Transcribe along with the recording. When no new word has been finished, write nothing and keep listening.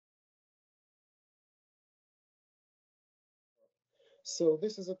So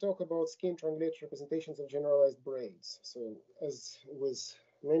this is a talk about Skein-triangulated representations of generalized braids. So as with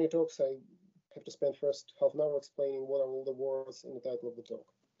many talks, I have to spend first half an hour explaining what are all the words in the title of the talk.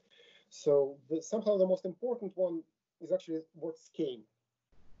 So somehow the most important one is actually the word skein.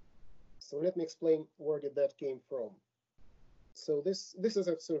 So let me explain where did that came from. So this is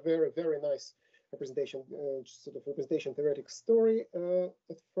a sort of very nice representation, sort of representation theoretic story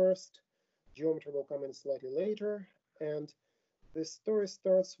at first. Geometry will come in slightly later, and this story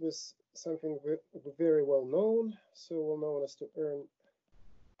starts with something very well known, so well known as to earn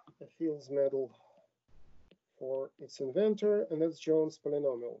a Fields Medal for its inventor, and that's Jones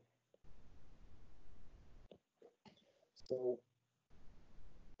polynomial. So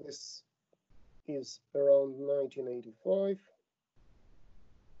this is around 1985,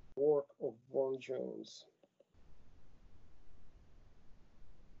 work of von Jones.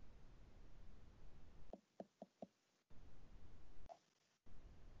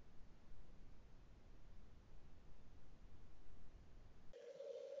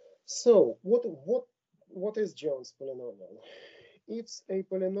 So what is Jones polynomial? It's a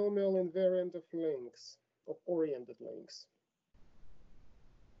polynomial invariant of lengths, of oriented lengths.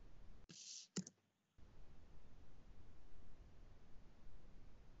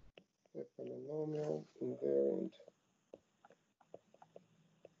 A polynomial invariant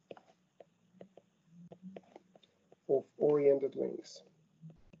of oriented lengths.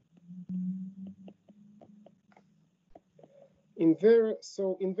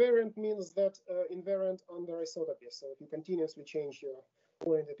 So invariant means that invariant under isotopies. So if you continuously change your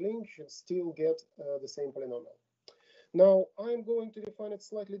oriented length, you should still get the same polynomial. Now, I'm going to define it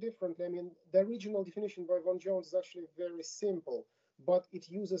slightly differently. I mean, the original definition by von Jones is actually very simple, but it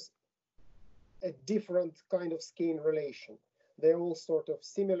uses a different kind of Skein relation. They're all sort of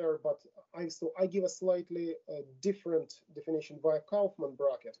similar, but I give a slightly different definition via Kaufman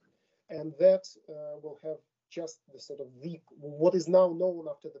bracket, and that will have just the sort of what is now known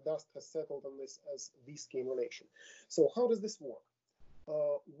after the dust has settled on this as the Skein relation. So how does this work?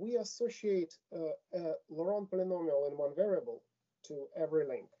 We associate a Laurent polynomial in one variable to every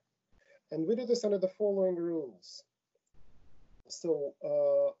length, and we do this under the following rules. So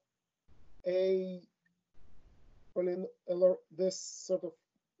this sort of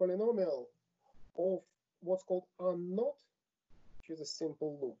polynomial of what's called unknot, which is a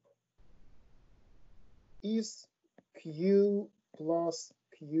simple loop, is q plus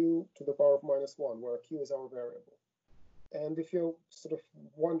q to the power of -1, where q is our variable. And if you're sort of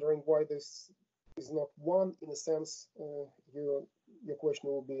wondering why this is not 1, in a sense, your question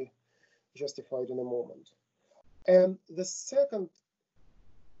will be justified in a moment. And the second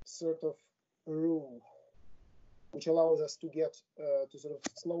sort of rule, which allows us to get to sort of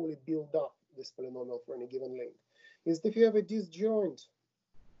slowly build up this polynomial for any given length, is if you have a disjoint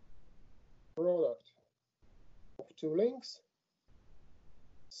product of two lengths.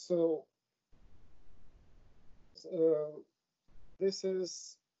 So this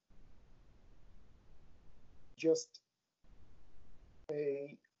is just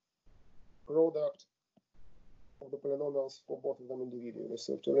a product of the polynomials for both of them individually.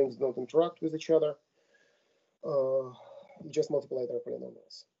 So if two lengths don't interact with each other, you just multiply their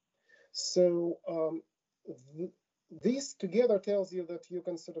polynomials. So this together tells you that you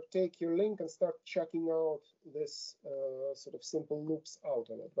can sort of take your link and start checking out this sort of simple loops out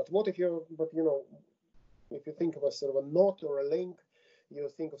of it. But what if you think of a sort of a knot or a link, you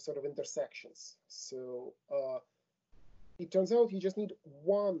think of sort of intersections. So it turns out you just need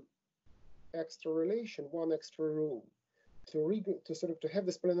one extra relation, one extra rule to have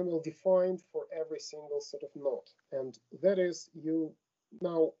this polynomial defined for every single sort of knot. And that is, you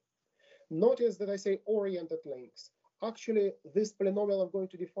now notice that I say oriented lengths. Actually, this polynomial I'm going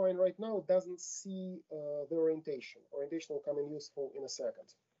to define right now doesn't see the orientation. Orientation will come in useful in a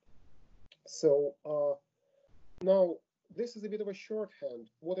second. So now this is a bit of a shorthand.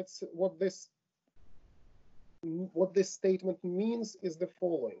 What this statement means is the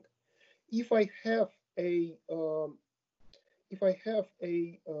following: if I have a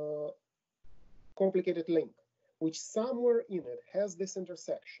complicated link which somewhere in it has this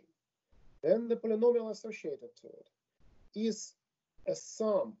intersection, then the polynomial associated to it is a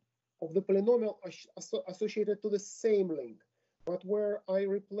sum of the polynomial associated to the same link, but where I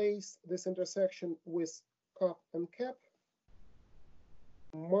replace this intersection with cap and cap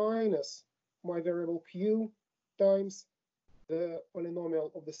minus my variable q times the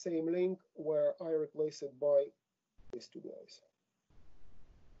polynomial of the same link, where I replace it by these two guys.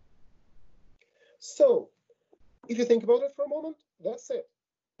 So if you think about it for a moment, that's it.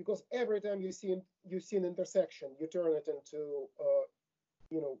 Because every time you see an intersection, you turn it into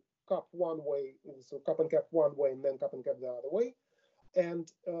cup one way, so cup and cap one way, and then cup and cap the other way.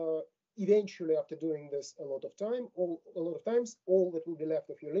 And eventually, after doing this a lot of times, all that will be left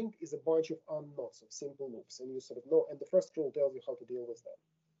of your link is a bunch of unknots, of simple loops, and you sort of know. And the first rule tells you how to deal with them.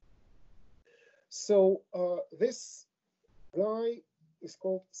 So this guy is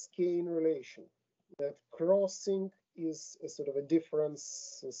called Skein relation. That crossing is a sort of a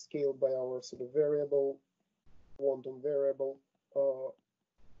difference scaled by our sort of variable, quantum variable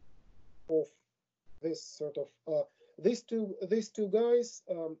of this sort of these two guys.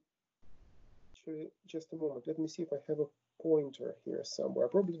 Actually, just a moment. Let me see if I have a pointer here somewhere. I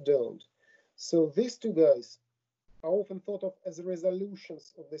probably don't. So these two guys are often thought of as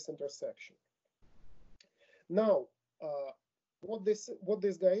resolutions of this intersection. Now, what this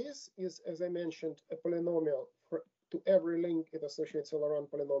guy is, as I mentioned, a polynomial. To every link, it associates a Laurent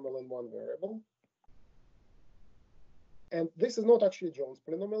polynomial in one variable. And this is not actually Jones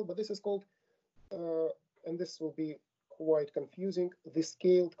polynomial, but this is called, and this will be quite confusing, the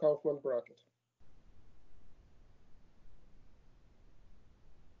scaled Kaufman bracket.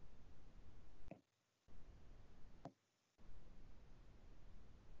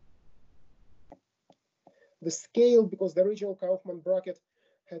 The scale, because the original Kaufman bracket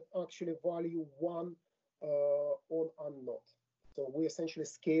had actually value 1 on unknot. So we essentially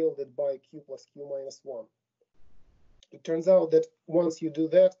scaled it by q plus q minus 1. It turns out that once you do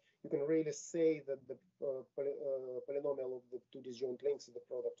that, you can really say that the polynomial of the two disjoint links is the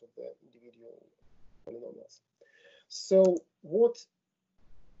product of the individual polynomials. So what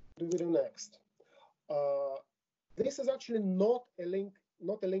do we do next? This is actually not a link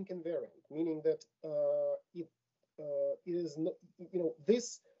invariant, meaning that it is not,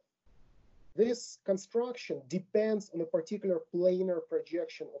 this construction depends on a particular planar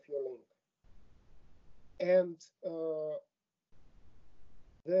projection of your link. And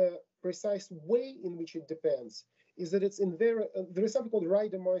the precise way in which it depends is that it's invariant. There is something called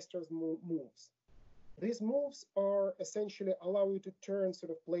Reidemeister's moves. These moves are essentially allow you to turn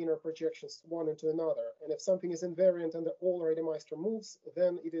sort of planar projections one into another. And if something is invariant under all Reidemeister moves,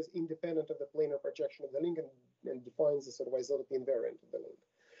 then it is independent of the planar projection of the link and defines the sort of isotopy invariant of the link.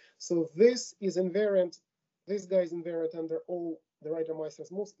 So this is invariant. This guy is invariant under all the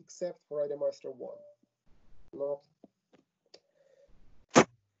Reidemeister's moves except for Reidemeister 1. Not.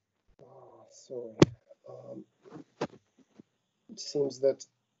 Oh, sorry. It seems that.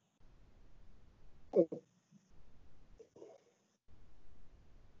 I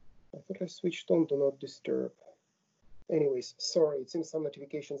thought I switched on to not disturb. Anyways, sorry, it seems some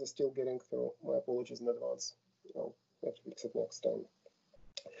notifications are still getting through. My apologies in advance. I'll have to fix it next time.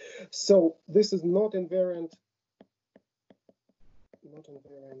 So this is not invariant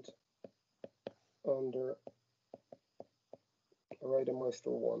under Reidemeister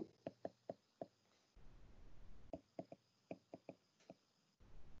 1.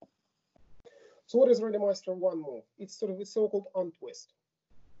 So what is Reidemeister 1 move? It's sort of a so-called untwist.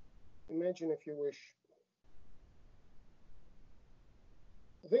 Imagine, if you wish,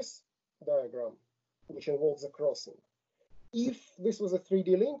 this diagram, which involves a crossing. If this was a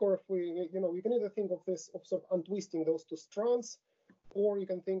 3D link, or if we, you can either think of this of sort of untwisting those two strands, or you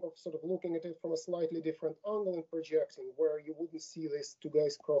can think of sort of looking at it from a slightly different angle and projecting, where you wouldn't see these two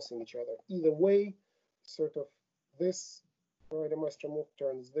guys crossing each other. Either way, sort of this Reidemeister move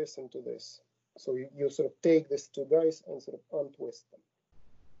turns this into this. So you sort of take these two guys and sort of untwist them.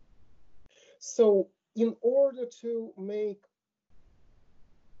 So in order to make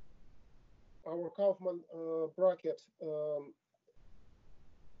our Kaufman bracket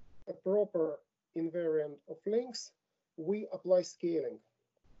a proper invariant of links, we apply scaling.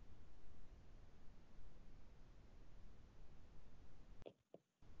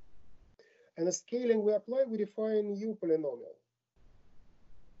 And the scaling we apply, we define U polynomial,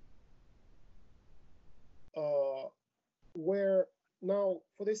 where now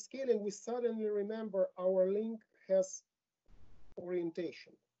for the scaling, we suddenly remember our link has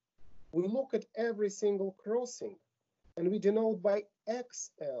orientation. We look at every single crossing and we denote by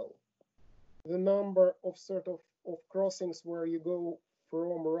XL the number of sort of crossings where you go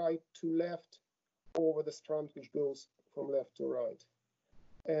from right to left over the strand which goes from left to right.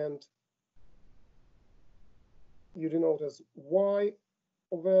 And you denote as Y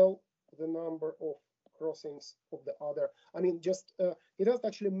of L the number of crossings of the other. I mean, just it doesn't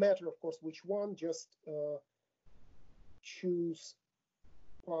actually matter, of course, which one. Just choose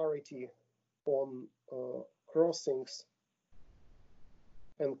parity on crossings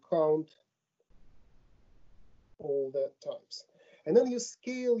and count all the types. And then you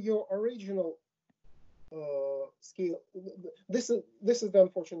scale your original scale. This is the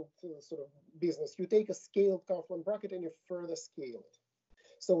unfortunate sort of business. You take a scaled Kaufman bracket and you further scale it.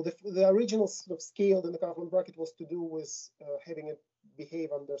 So the original sort of scaled in the Kaufman bracket was to do with having it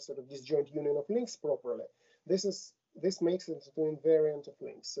behave under sort of disjoint union of links properly. This makes it into invariant of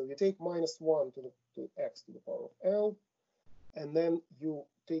links. So you take -1 to x to the power of L, and then you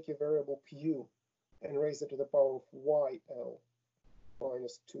take your variable q and raise it to the power of yl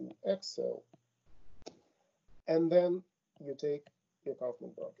minus 2xl, and then you take your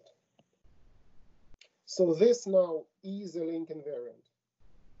Kaufman bracket. So this now is a link invariant.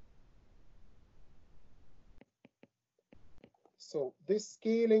 So this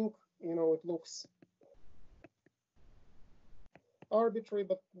scaling, it looks arbitrary,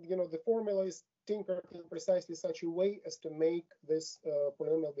 but the formula is tinkered in precisely such a way as to make this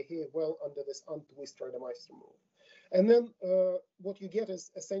polynomial behave well under this untwist-Rademacher move. And then what you get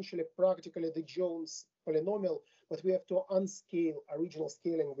is essentially practically the Jones polynomial, but we have to unscale original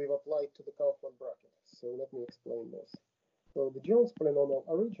scaling we've applied to the Kaufman bracket. So let me explain this. So the Jones polynomial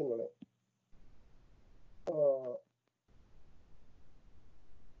originally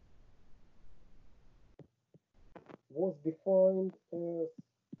was defined as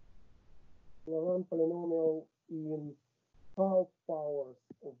Laurent polynomial in half powers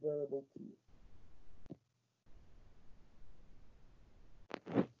of variable t.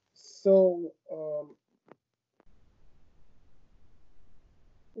 So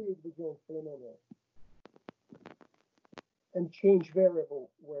take the Jones polynomial and change variable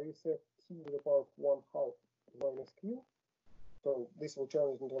where you set t to the power of 1/2 minus q. So this will turn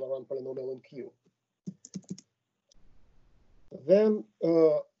it into a Laurent polynomial in q. Then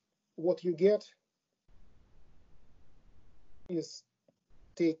what you get is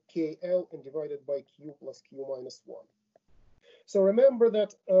take KL and divide it by Q plus Q minus 1. So remember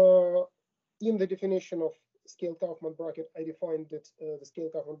that in the definition of scale Kaufman bracket, I defined that the scale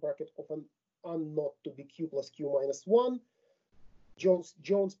Kaufman bracket of an unknot to be Q plus Q minus 1. Jones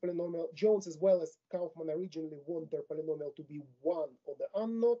polynomial, Jones as well as Kaufman originally want their polynomial to be 1 on the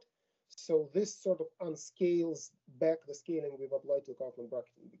unknot. So this sort of unscales back the scaling we've applied to Kaufman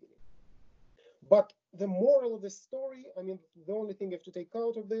bracket in the beginning. But the moral of the story, I mean, the only thing you have to take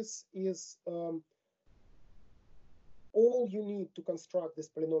out of this is all you need to construct this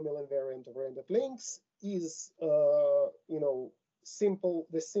polynomial invariant of random links is, the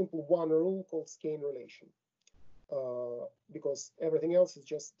simple one rule called Skein relation. Because everything else is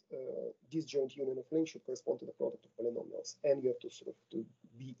just disjoint union of links should correspond to the product of polynomials, and you have to sort of to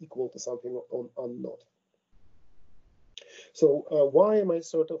be equal to something on unknot. So why am I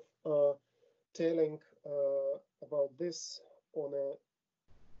sort of telling about this on a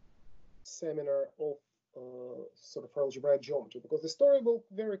seminar of sort of algebraic geometry? Because the story will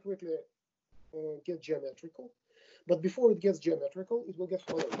very quickly get geometrical, but before it gets geometrical, it will get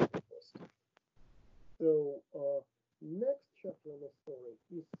homological first. So next chapter in the story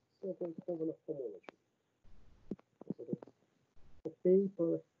is so-called Khovanov homology. Sort of a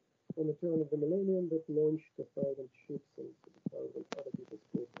paper on the turn of the millennium that launched 1,000 ships and 1,000 other people's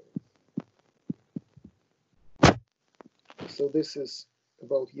programs. So this is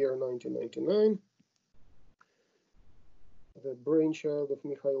about year 1999, the brainchild of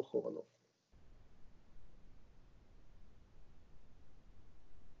Mikhail Khovanov.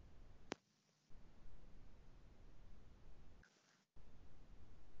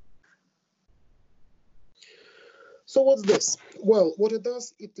 So what's this? Well, what it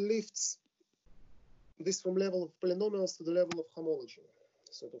does, it lifts this from level of polynomials to the level of homology.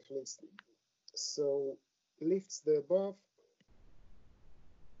 Sort of lifts, so lifts the above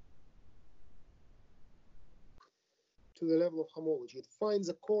to the level of homology. It finds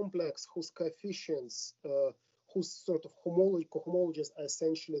a complex whose coefficients, whose sort of cohomologies are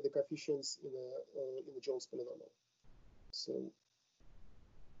essentially the coefficients in a Jones polynomial. So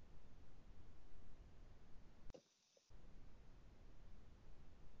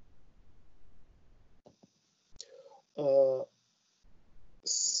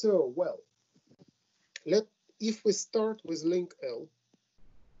well, if we start with link L,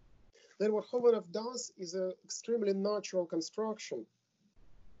 then what Khovanov does is an extremely natural construction,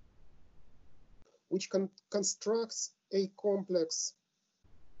 which constructs a complex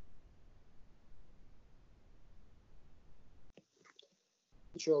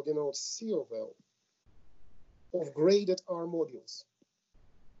which I'll denote C of L of graded R modules.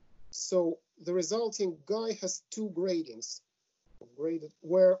 So the resulting guy has two gradings, graded,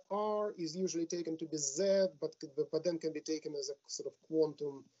 where R is usually taken to be Z, but then can be taken as a sort of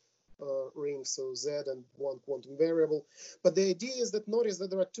quantum ring, so Z and one quantum variable. But the idea is that notice that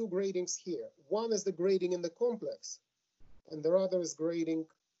there are two gradings here. One is the grading in the complex, and the other is grading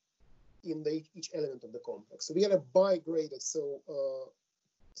in each element of the complex. So we have a bi-graded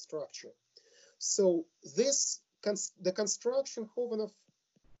structure. So the construction Khovanov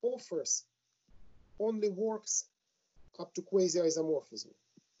offers only works up to quasi-isomorphism.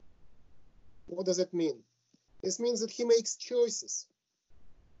 What does it mean? This means that he makes choices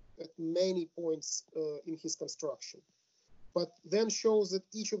at many points in his construction, but then shows that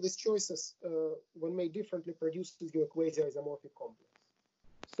each of these choices, when made differently, produces you a quasi-isomorphic complex.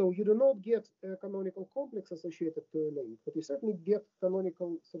 So you do not get a canonical complex associated to a link, but you certainly get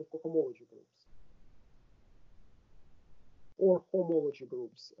canonical sort of cohomology groups or homology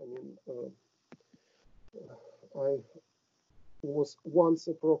groups. I mean, I was once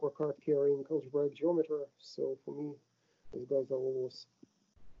a proper card-carrying algebraic geometer, so for me, these guys are always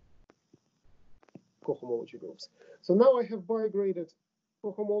cohomology groups. So now I have bi-graded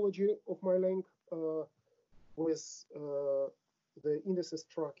cohomology of my link with the indices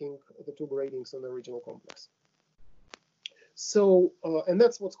tracking the two gradings on the original complex. So, and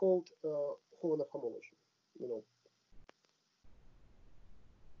that's what's called Khovanov homology, you know.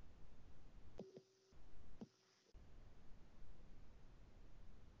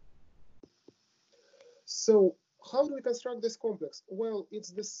 So how do we construct this complex? Well,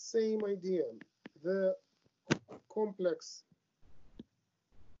 it's the same idea. The complex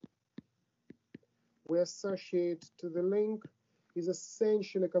we associate to the link is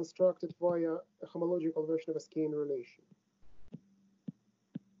essentially constructed via a homological version of a Skein relation.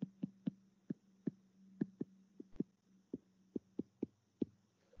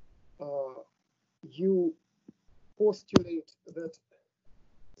 You postulate that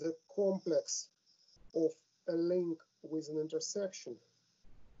the complex of a link with an intersection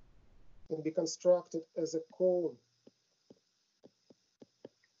can be constructed as a cone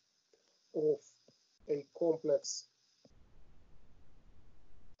of a complex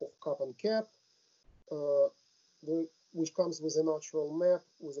of cap and cap, which comes with a natural map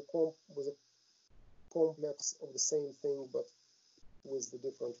with a complex of the same thing, but with the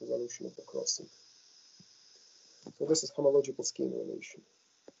different resolution of the crossing. So this is homological Skein relation.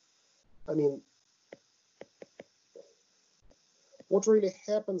 I mean, what really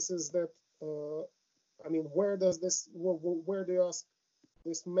happens is that, I mean, where do you ask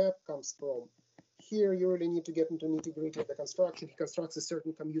this map comes from? Here you really need to get into nitty-gritty of the construction. He constructs a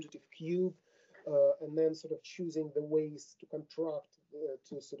certain commutative cube, and then sort of choosing the ways to construct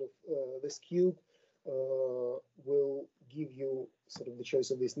this cube will give you sort of the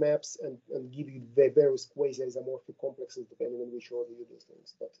choice of these maps and give you the various quasi-isomorphic complexes depending on which order you do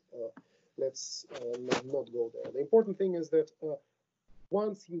things. But let's not go there. The important thing is that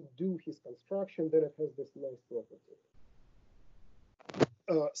once you do his construction, then it has this nice property.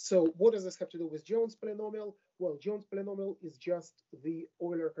 So what does this have to do with Jones polynomial? Well, Jones polynomial is just the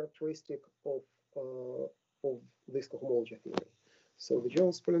Euler characteristic of this cohomology theory. So the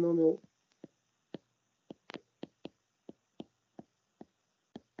Jones polynomial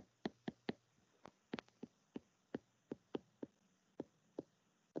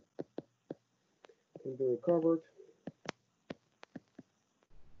can be recovered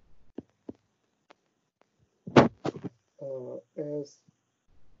as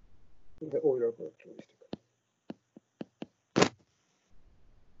the Euler characteristic.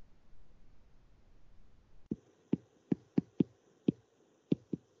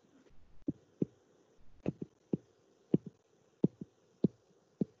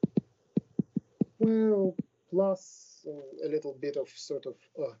 Well, plus a little bit of sort of,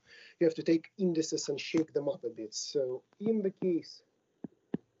 you have to take indices and shake them up a bit. So in the case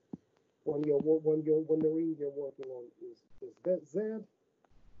when the ring you're working on is Z,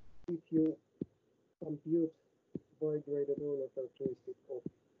 if you compute bi-graded Euler characteristic of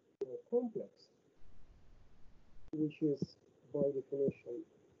a complex, which is by definition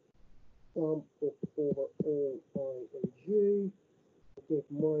sum of over all I and j, you take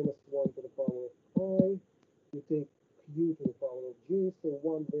 -1 to the power of I, you take q to the power of j, so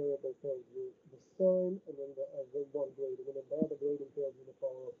one variable tells you the sign, and then the other one grading, and then the other grading tells you the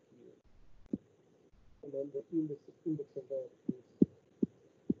power of q. And then the index of that is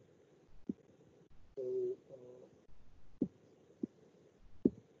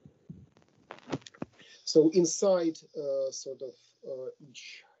so inside sort of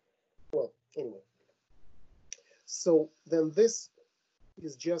each, well, anyway. So then this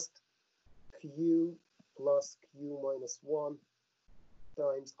is just q plus q minus 1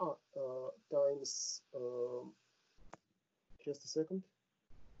 times, just a second.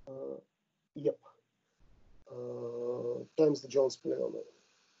 Yep, times the Jones polynomial.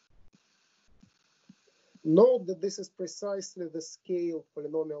 Note that this is precisely the scale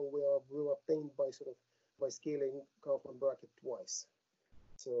polynomial we obtained by scaling Kaufman bracket twice.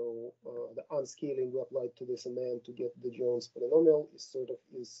 So the unscaling we applied to this and then to get the Jones polynomial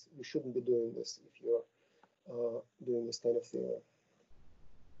is you shouldn't be doing this if you're doing this kind of theorem.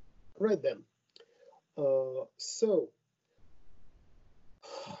 Right then. So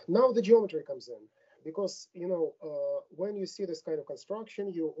now the geometry comes in, because when you see this kind of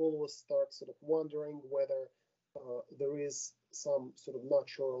construction, you always start wondering whether there is some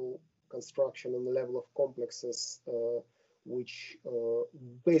natural construction on the level of complexes, which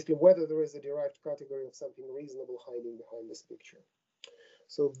basically whether there is a derived category of something reasonable hiding behind this picture.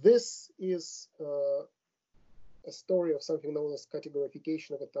 So this is a story of something known as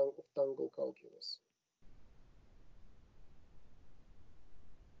categorification of tangle calculus.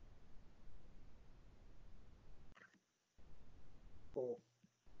 Of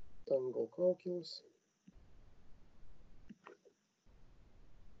tangle calculus.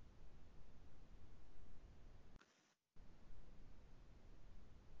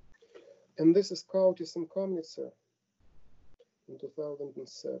 And this is Cardiff and Thomas in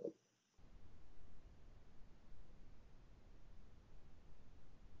 2007.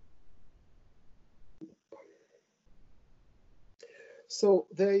 So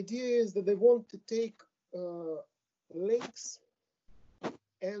the idea is that they want to take links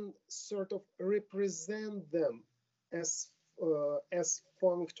and represent them as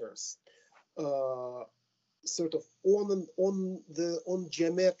functors, on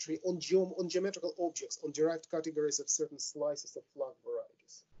geometry, on geometrical objects, on derived categories of certain slices of flag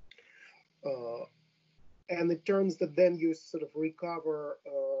varieties. And it turns that then you recover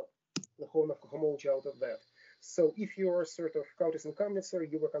the Khovanov homology out of that. So if you are Cardiff and Thomas,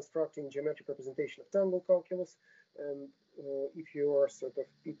 you were constructing geometric representation of tangle calculus, and if you are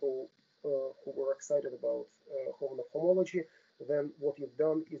people who were excited about Khovanov homology, then what you've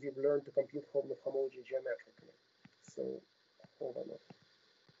done is you've learned to compute Khovanov homology geometrically. So Khovanov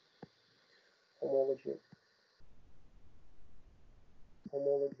homology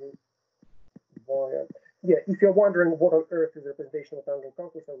via, if you're wondering what on earth is representation of tangle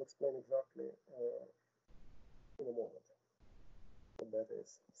calculus, I'll explain exactly in a moment what that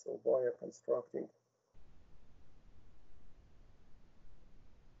is. So via constructing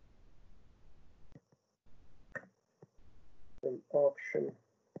an action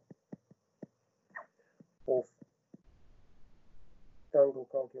of tangle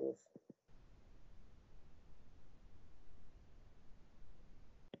calculus.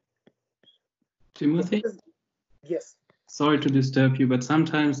 Timothy? Yes. Sorry to disturb you, but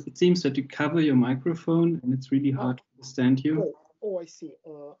sometimes it seems that you cover your microphone and it's really hard to understand you. Oh, I see. I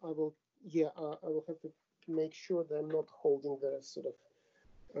will have to make sure that I'm not holding the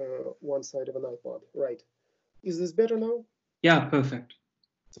one side of an iPod. Right. Is this better now? Yeah, perfect.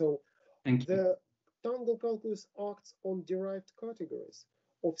 So thank you. The tangle calculus acts on derived categories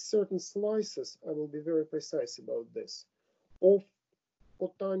of certain slices. I will be very precise about this. Of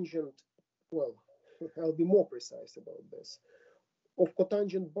cotangent, well, I'll be more precise about this. Of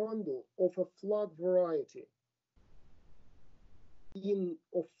cotangent bundle of a flag variety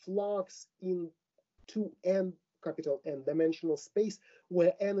of flags in 2n, capital N, dimensional space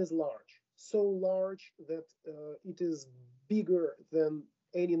where n is large, so large that it is bigger than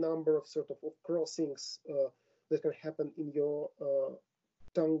any number of crossings that can happen in your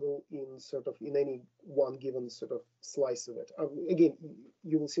tangle in any one given slice of it. Again,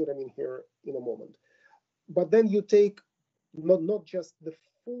 you will see what I mean here in a moment. But then you take not just the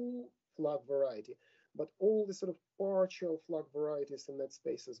full flag variety, but all the partial flag varieties in that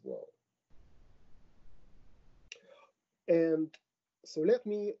space as well. And so let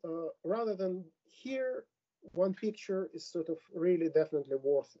me, rather than here, one picture is really definitely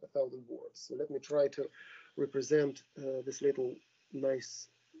worth 1,000 words. So let me try to represent this little nice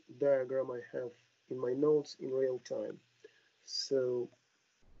diagram I have in my notes in real time. So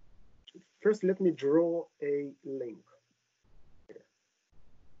first, let me draw a link here.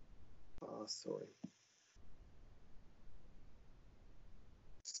 Sorry.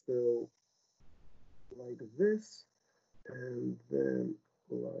 So like this, and then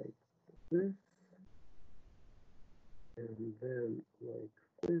like this, and then like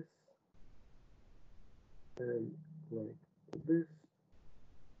this, and like this,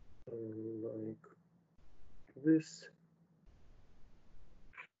 and like this,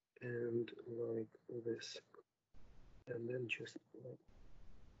 and like this, and then just like.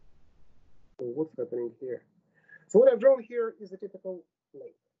 So what's happening here? So what I've drawn here is a typical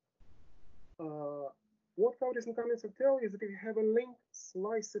link. What Countess and Cummings tell is that if you have a link,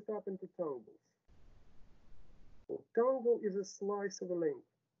 slice it up into tangles. So tangle is a slice of a link,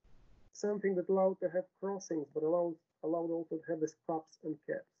 something that allowed to have crossings, but allowed also to have these cups and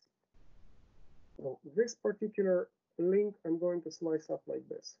caps. So this particular link I'm going to slice up like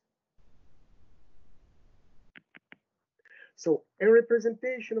this. So a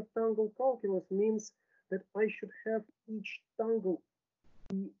representation of tangle calculus means that I should have each tangle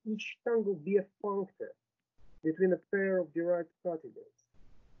be a functor between a pair of derived categories.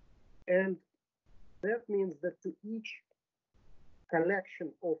 And that means that to each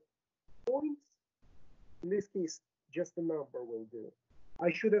collection of points, in this case, just a number will do,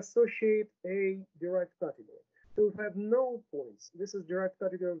 I should associate a derived category. So if I have no points, this is derived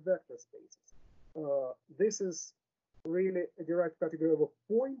category of vector spaces. This is really a derived category of a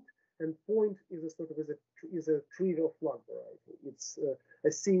point, and point is a sort of is a trivial flag variety. It's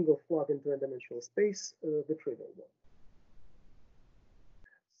a single flag into a dimensional space, the trivial one.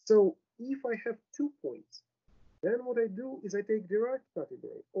 So if I have 2 points, then what I do is I take derived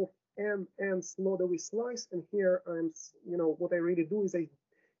category of n slotted with slice, and here I'm, what I really do is I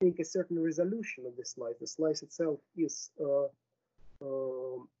take a certain resolution of the slice. The slice itself is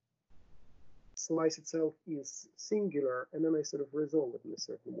singular, and then I sort of resolve it in a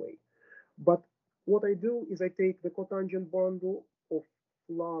certain way. But what I do is I take the cotangent bundle of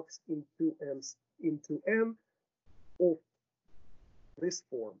flags into n of this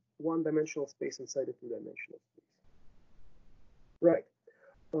form, one-dimensional space inside a two-dimensional space. Right.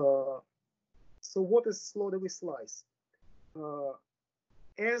 So what is slotted with slice?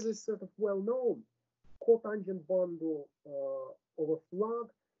 As is sort of well known, cotangent bundle of a flag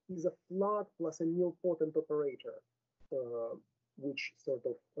is a flag plus a nilpotent operator, which sort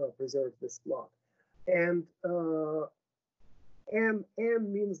of preserves this flag. And n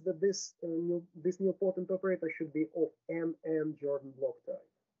means that this nilpotent operator should be of n Jordan block type.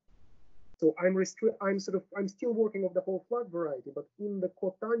 So I'm still working on the whole flag variety, but in the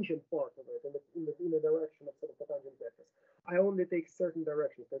cotangent part of it, in the direction of sort of cotangent vectors, I only take certain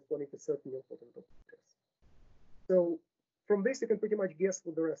directions corresponding to certain nilpotent operators. So from this, you can pretty much guess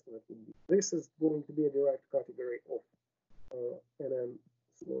what the rest of it will be. This is going to be a derived category of nn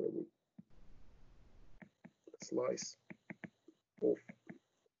slowly slice of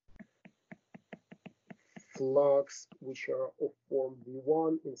flags which are of form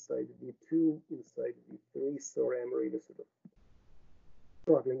V1 inside V2 inside V3. Sorry, I'm really sort of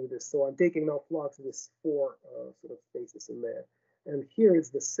struggling with this. So I'm taking now flags with 4 sort of spaces in there. And here it's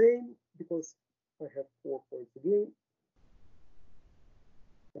the same because I have 4 points again.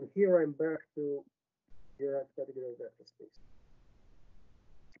 And here I'm back to derived category vector space.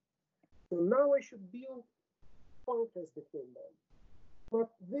 So now I should build functors between them. But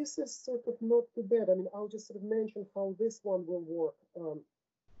this is sort of not too bad. I mean, I'll just sort of mention how this one will work.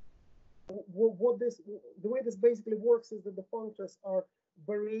 The way this basically works is that the functors are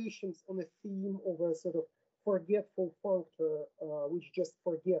variations on a theme of a sort of forgetful functor, which just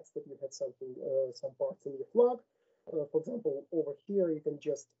forgets that you had something, some parts in your flag. For example, over here, you can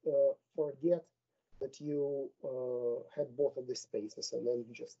just forget that you had both of these spaces, and then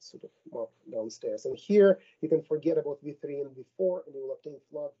you just sort of map downstairs. And here, you can forget about V3 and V4, and you will obtain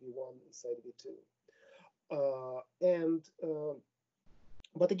flag V1 inside V2.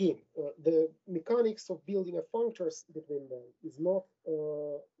 But again, the mechanics of building a functors between them is not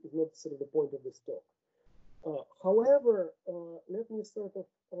sort of the point of this talk. However, let me sort of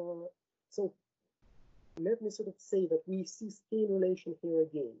say that we see Skein relation here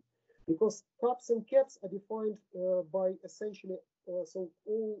again, because cups and caps are defined by essentially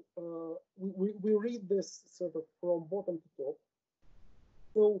we read this sort of from bottom to top.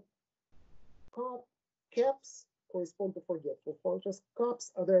 So caps correspond to forgetful functors.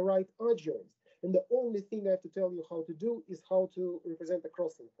 Cups are their right adjoints, and the only thing I have to tell you how to do is how to represent a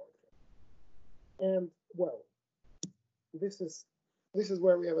crossing functor. And well, this is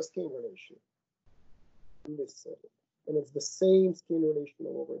where we have a Skein relation in this setup. And it's the same Skein relation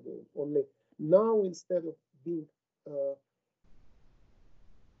all over again. Only now, instead of being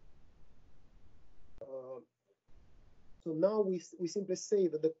so now we simply say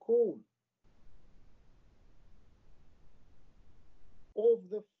that the cone of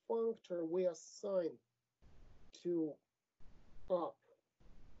the functor we assign to up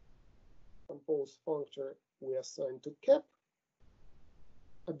composed functor we assign to cap.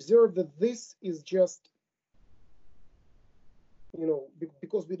 Observe that this is just,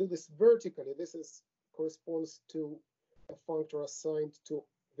 because we do this vertically, this corresponds to a functor assigned to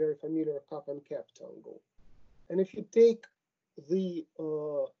very familiar cup and cap tangle. And if you take the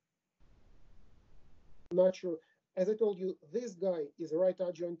not sure. As I told you, this guy is right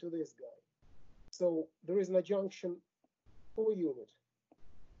adjoint to this guy. So there is an adjunction for unit,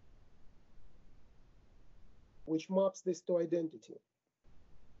 which maps this to identity.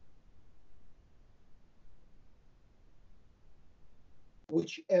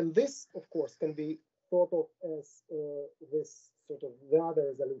 And this, of course, can be thought of as this sort of the other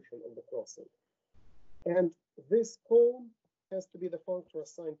resolution of the crossing. And this cone has to be the functor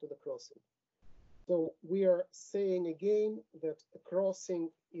assigned to the crossing. So we are saying again that a crossing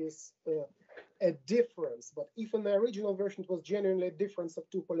is a difference, but if in the original version it was genuinely a difference of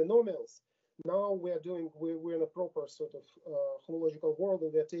two polynomials, now we're in a proper sort of homological world,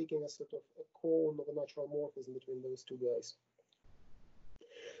 and we're taking a sort of a cone of a natural morphism between those two guys.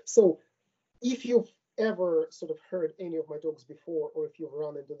 So if you've ever sort of heard any of my talks before, or if you've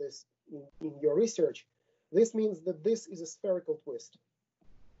run into this in your research, this means that this is a spherical twist.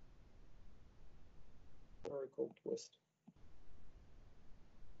 Spherical twist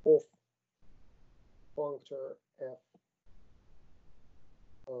of functor f.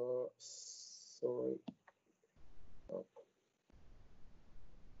 Sorry.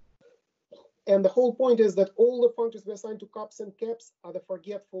 And the whole point is that all the functors we assign to cups and caps are the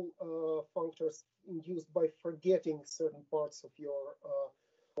forgetful functors induced by forgetting certain parts of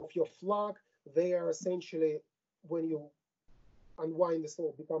your flag. They are essentially, when you unwind this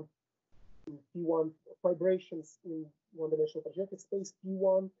all, become P1 vibrations in one-dimensional projective space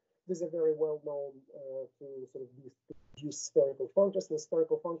P1. These are very well known to sort of use spherical functors. And the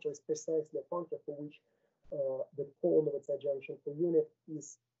spherical functor is precisely a functor for which the cone of its adjunction per unit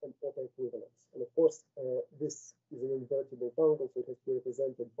is an autoequivalence. And of course, this is an invertible tangle, so it has to be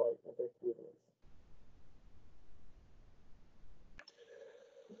represented by autoequivalence.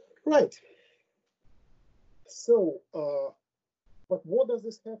 Right. So, but what does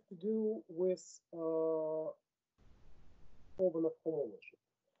this have to do with Khovanov homology?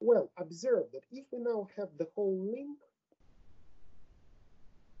 Well, observe that if we now have the whole link,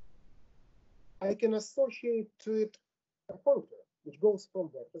 I can associate to it a functor which goes from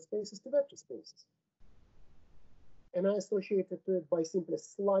vector spaces to vector spaces. And I associate it to it by simply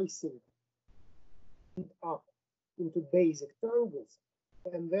slicing it up into basic tangles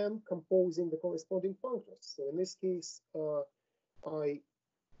and then composing the corresponding functors. So in this case, I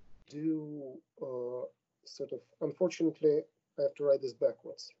do sort of, unfortunately, I have to write this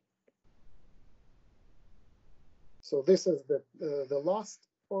backwards. So this is the last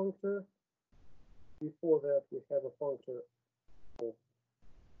functor. Before that, we have a functor of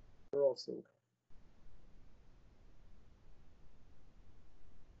crossing.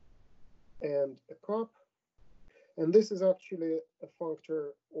 And a cup. And this is actually a functor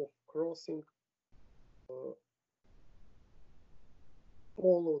of crossing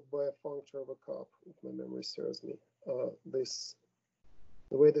followed by a functor of a cup, if my memory serves me. The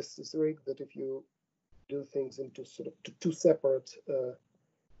way this is rigged, that if you do things into sort of two separate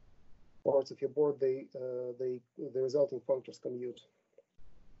parts of your board, the resulting functors commute.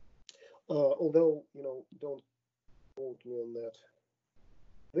 Although, you know, don't quote me on that.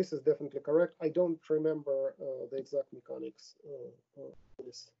 This is definitely correct. I don't remember the exact mechanics of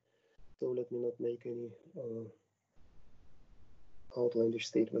this, so let me not make any outlandish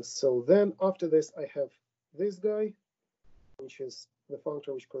statements. So then after this, I have this guy, which is the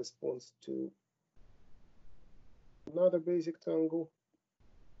functor which corresponds to another basic tangle.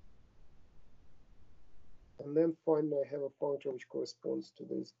 And then finally, I have a functor which corresponds to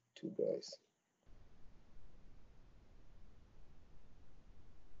these two guys.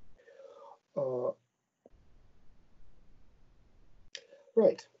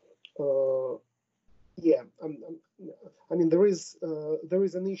 Right. Yeah. I mean, there is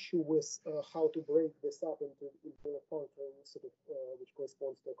an issue with how to break this up into a functor sort of which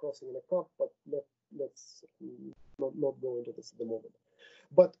corresponds to a crossing in a cup, but let's not go into this at the moment.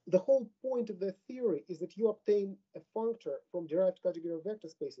 But the whole point of the theory is that you obtain a functor from derived categorical vector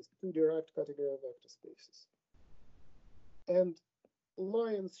spaces to derived categorical vector spaces. And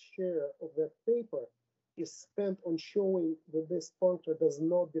lion's share of that paper is spent on showing that this functor does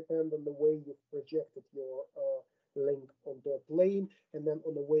not depend on the way you've projected your link onto a plane and then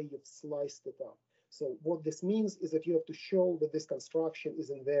on the way you've sliced it up. So what this means is that you have to show that this construction is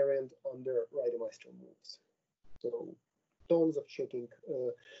invariant under Reidemeister moves. So tons of checking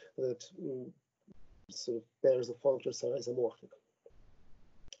that sort of pairs of functors are isomorphic.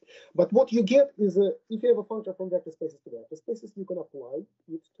 But what you get is if you have a functor from vector spaces to vector spaces, you can apply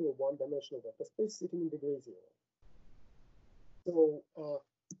it to a one-dimensional vector space sitting in degree 0. So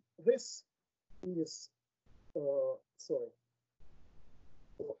this is, sorry,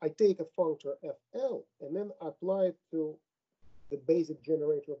 So I take a functor FL and then apply it to the basic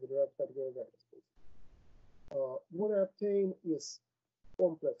generator of the derived category vector space. What I obtain is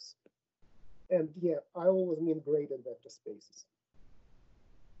complex, and yeah, I always mean graded vector spaces.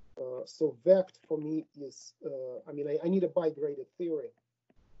 So vect for me is, I need a bi-graded theory.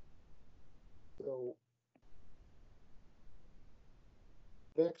 So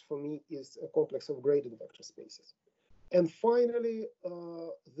vect for me is a complex of graded vector spaces. And finally,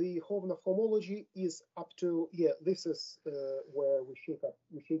 the Khovanov homology is up to, yeah, this is where we shake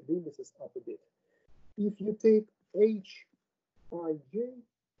the indices up a bit. If you take Hij,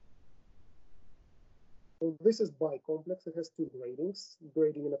 so this is bi-complex, it has two gradings,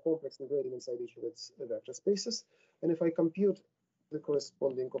 grading in a complex and grading inside each of its vector spaces. And if I compute the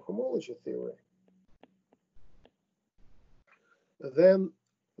corresponding cohomology theory, then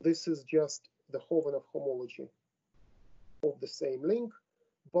this is just the Khovanov homology of the same link,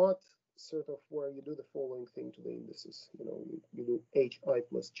 but sort of where you do the following thing to the indices. You do Hi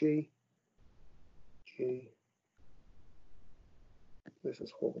plus J. This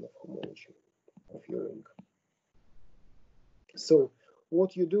is Khovanov homology of your link. So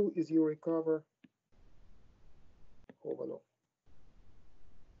what you do is you recover Khovanov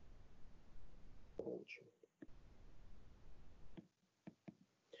homology.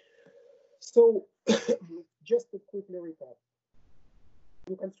 So just to quickly recap,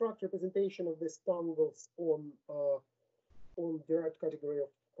 you construct representation of these tangles on derived category of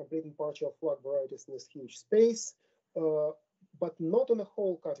complete and partial flag varieties in this huge space, but not on a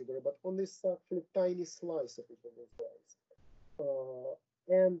whole category, but on this actually tiny slice of each of these guys.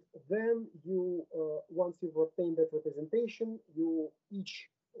 And then you, once you've obtained that representation, each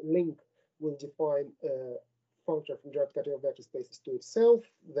link will define a function from derived category of vector spaces to itself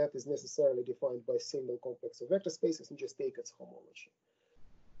that is necessarily defined by a single complex of vector spaces and just take its homology.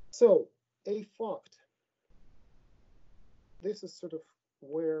 So a fact. This is sort of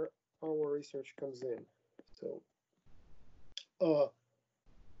where our research comes in. So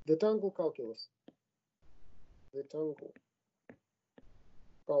the tangle calculus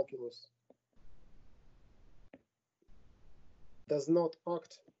does not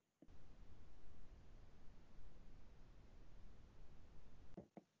act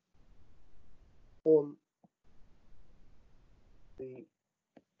on the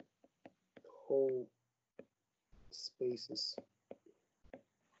whole spaces.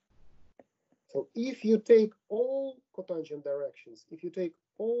 So if you take all cotangent directions, if you take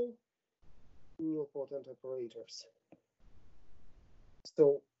all nilpotent operators,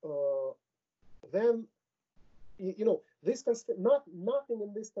 so then this nothing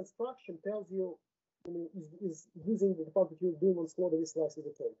in this construction tells you, is using the fact that you're doing on slotted slices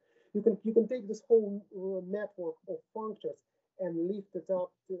at all. You can take this whole network of functors and lift it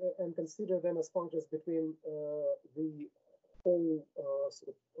up and consider them as functors between the whole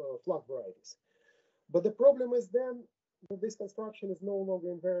flag varieties. But the problem is then that this construction is no longer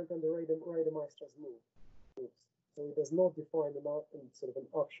invariant under Reidemeister's move. So it does not define sort of an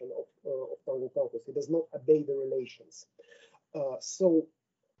action of tangle calculus. It does not obey the relations. So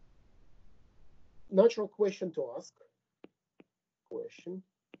natural question to ask,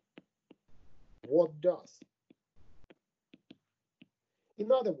 what does?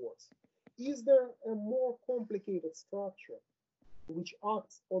 In other words, is there a more complicated structure which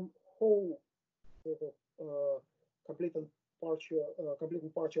acts on whole complete and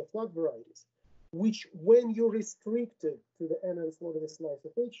partial flag varieties, which, when you restrict it to the n slotted slice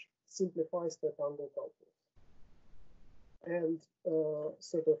of H, simplifies the tangle calculus? And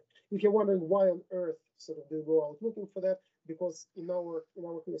sort of, if you're wondering why on earth sort of do you go out looking for that, because in our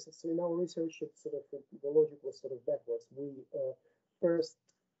cases, so in our research, it's sort of the logic was sort of backwards. We first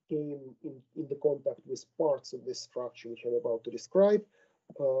came in the contact with parts of this structure which I'm about to describe,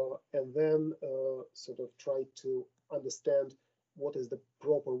 and then sort of try to understand what is the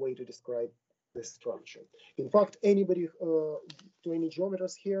proper way to describe this structure. In fact, anybody, to any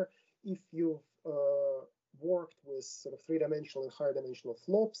geometers here, if you've worked with sort of three-dimensional and higher dimensional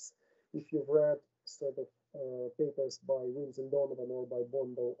flops, if you've read sort of papers by Wims and Donovan or by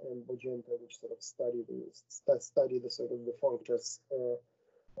Bondel and Bogenta, which sort of study the sort of the functors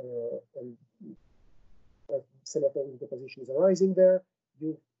and symmetric decompositions arising there,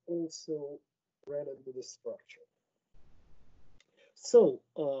 you've also ran into this structure. So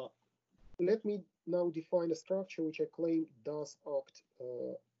let me now define a structure which I claim does act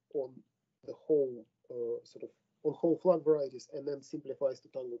on the whole sort of on whole flag varieties and then simplifies the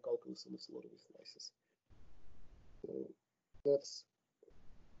tangle calculus on the slotted slices.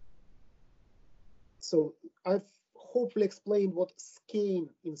 So I've hopefully explained what skein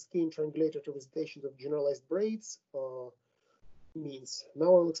in Skein-triangulated representations of generalized braids means.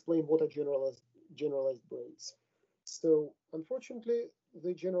 Now I'll explain what are generalized braids. So unfortunately,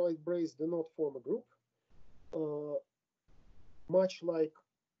 the generalized braids do not form a group. Much like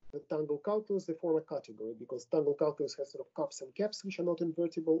the tangle calculus, they form a category, because tangle calculus has sort of cups and caps which are not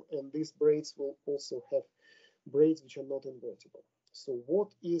invertible, and these braids will also have braids which are not invertible. So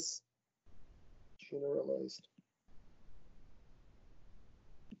what is generalized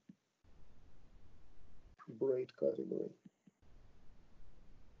braid category?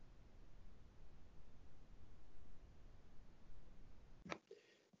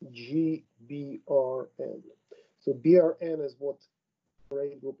 GBRN. So BRN is what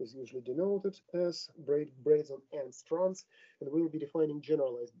braid group is usually denoted as, braids on n strands, and we will be defining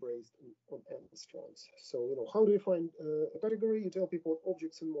generalized braids on n strands. So, how do you find a category? You tell people what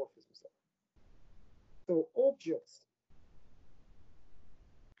objects and morphisms are. So objects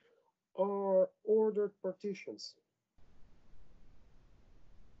are ordered partitions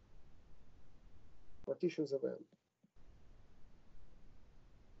of n.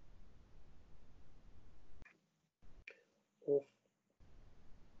 Of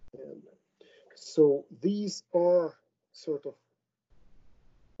n. So these are sort of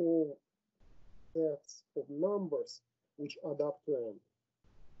whole sets of numbers which add up to n.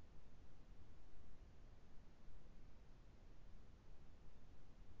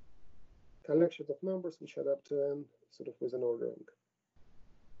 Collection of numbers which add up to n, sort of with an ordering.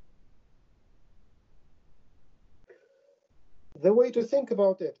 The way to think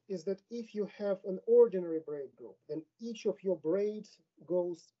about it is that if you have an ordinary braid group, then each of your braids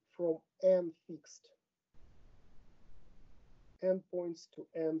goes from n fixed endpoints to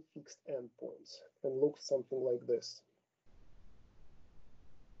n fixed endpoints, and looks something like this.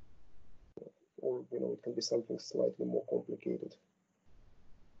 Or, it can be something slightly more complicated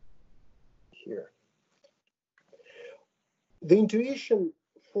here. The intuition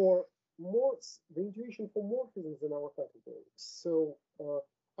for morphisms in our category. So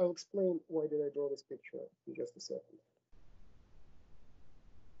I'll explain why did I draw this picture in just a second.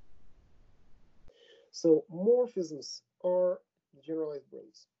 So morphisms are generalized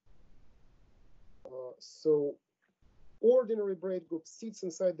braids. So ordinary braid group sits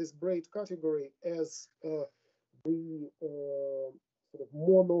inside this braid category as the sort of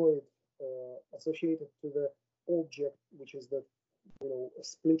monoid associated to the object, which is the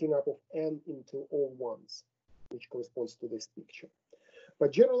splitting up of n into all ones, which corresponds to this picture.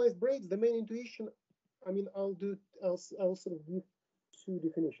 But generalized braids, the main intuition, I'll sort of give two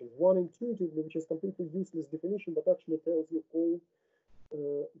definitions. One intuitively, which is completely useless definition, but actually tells you all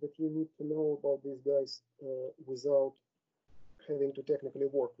that you need to know about these guys without having to technically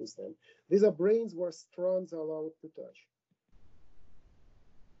work with them. These are braids where strands are allowed to touch.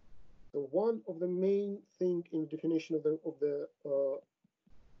 So one of the main thing in definition of the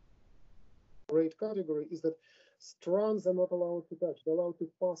braid category is that strands are not allowed to touch. They're allowed to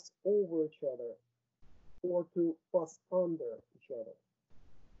pass over each other or to pass under each other.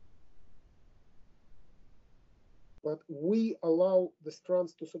 But we allow the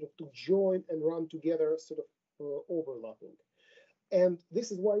strands to sort of to join and run together, sort of overlapping. And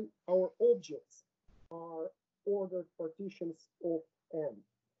this is why our objects are ordered partitions of n.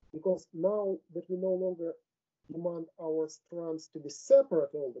 Because now that we no longer demand our strands to be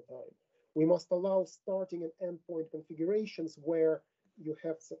separate all the time, we must allow starting and endpoint configurations where you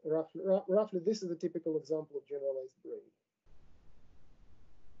have roughly this is a typical example of generalized braid.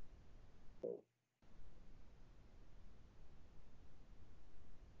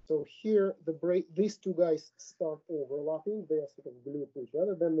 So here these two guys start overlapping, they are sort of glued to each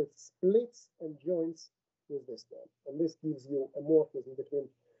other, then it splits and joins with this one. And this gives you a morphism between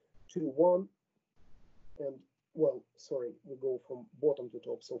 2, 1, and, well, sorry, we go from bottom to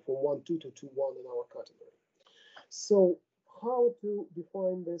top, so from 1, 2 to 2, 1 in our category. So how to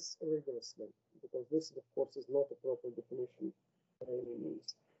define this rigorously? Because this, of course, is not a proper definition by any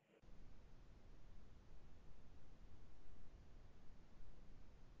means.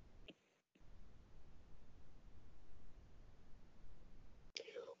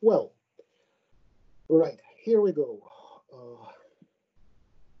 Well, right, here we go.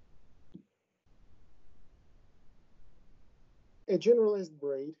 A generalized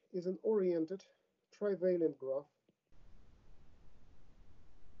braid is an oriented trivalent graph.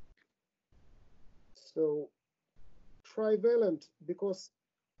 So trivalent because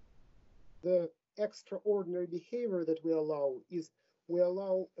the extraordinary behavior that we allow is we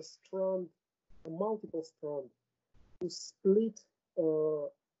allow a strand, a multiple strand, to split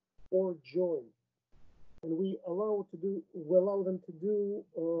or join and we allow them to do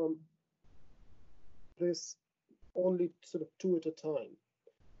this only sort of 2 at a time.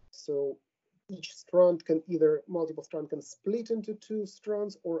 So each strand can multiple strand can split into 2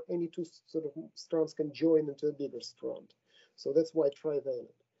 strands, or any 2 sort of strands can join into a bigger strand. So that's why trivalent.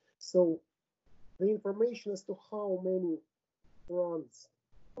 So the information as to how many strands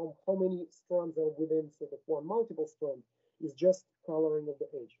are within sort of one multiple strand is just coloring of the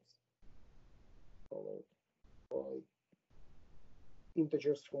edges, followed by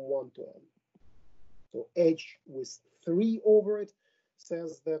integers from 1 to n. So edge with 3 over it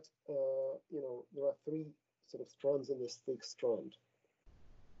says that there are 3 sort of strands in this thick strand.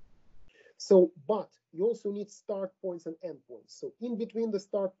 So, but you also need start points and end points. So in between the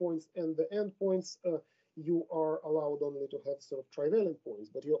start points and the end points, you are allowed only to have sort of trivalent points,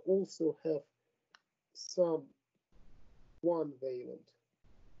 but you also have some one-valent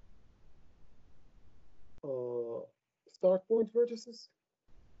start point vertices,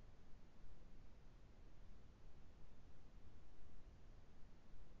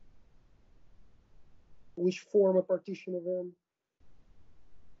 which form a partition of n,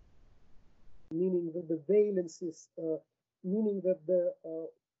 meaning that the valences, meaning that the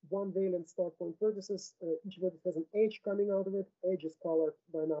one-valent start point vertices, each vertex has an edge coming out of it. Edge is colored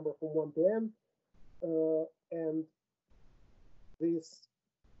by a number from 1 to n, and this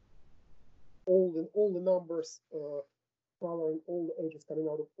all the numbers coloring all the edges coming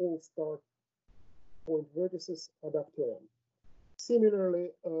out of all start point vertices add up to n.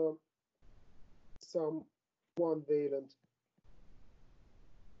 Similarly, some one-valent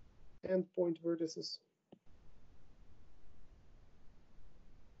endpoint vertices,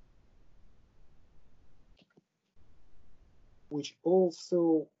 which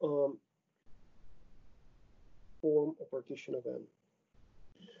also form a partition of n.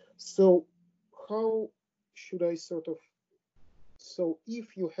 So how should I sort of, so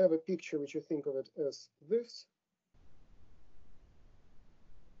if you have a picture which you think of it as this,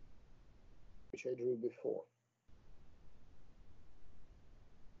 which I drew before,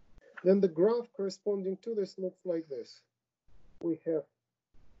 then the graph corresponding to this looks like this. We have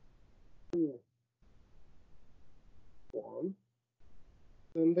 2, 1,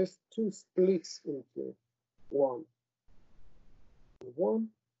 then this 2 splits into 1, 1,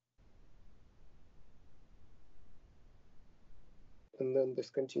 and then this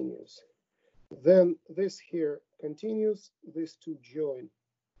continues. Then this here continues, these 2 join.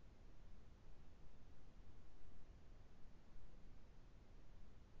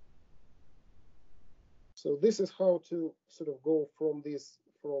 So this is how to sort of go from these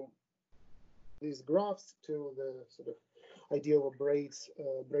graphs to the sort of idea of a braid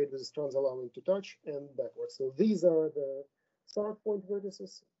with the strands allowing to touch and backwards. So these are the start point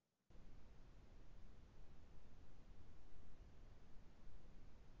vertices.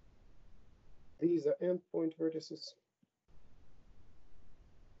 These are endpoint vertices.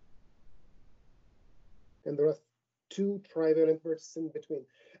 And there are 2 trivalent vertices in between.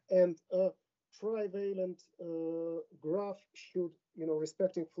 And a trivalent graph should,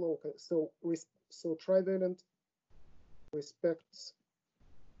 respecting flow. So trivalent respects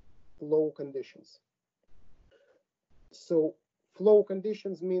flow conditions. So flow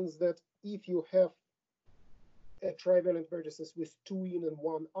conditions means that if you have a trivalent vertices with 2 in and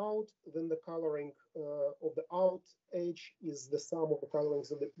 1 out, then the coloring of the out edge is the sum of the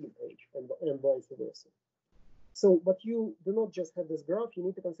colorings of the in edge, and vice versa. So, but you do not just have this graph, you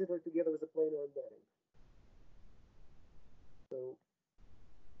need to consider it together with a planar embedding. So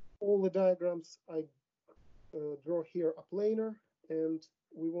all the diagrams I draw here are planar, and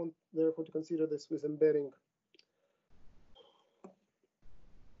we want therefore to consider this with embedding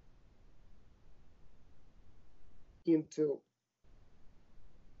into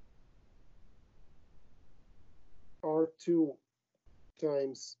R2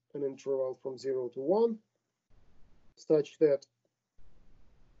 times an interval from 0 to 1, such that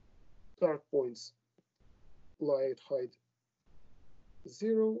start points lie at height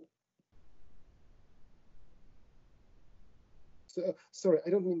 0. So, sorry, I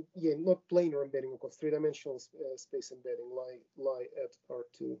don't mean, not planar embedding, of course, 3-dimensional space embedding lie at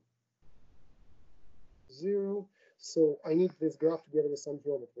R2, 0. So I need this graph together with some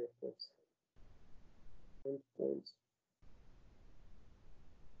geometry, of course. Endpoints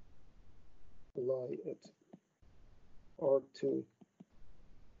lie at R2,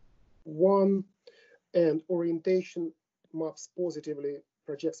 1, and orientation maps positively,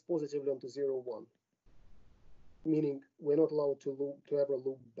 projects positively onto 0, 1. Meaning we're not allowed to ever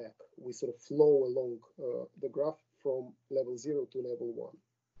loop back. We sort of flow along the graph from level 0 to level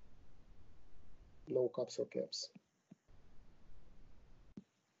 1. no caps or caps.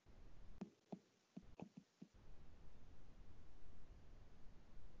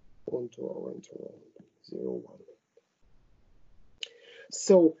 Onto our interval 0, 1.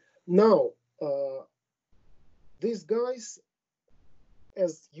 So now these guys,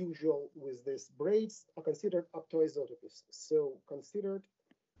 as usual with these braids, are considered up to isotopies. So considered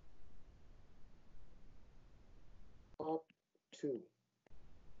up to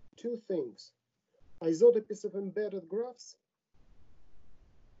two things: isotopies of embedded graphs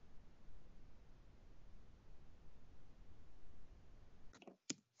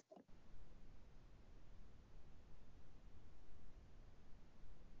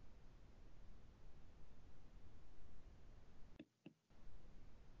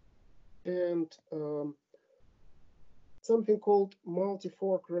and something called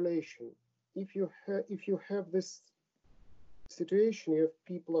multi-fork relation. If you have this situation, you have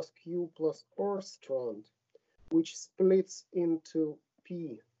P plus Q plus R strand, which splits into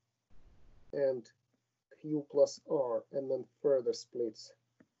P and Q plus R, and then further splits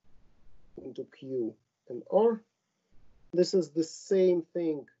into Q and R. This is the same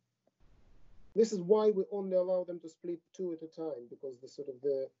thing. This is why we only allow them to split two at a time, because the sort of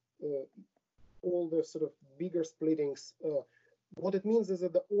the all the sort of bigger splittings, what it means is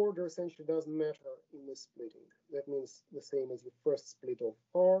that the order essentially doesn't matter in this splitting. That means the same as the first split of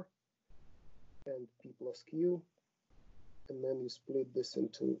R and P plus Q, and then you split this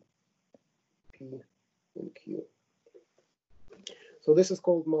into P and Q. So this is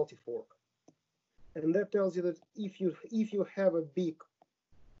called multi-fork, and that tells you that if you have a big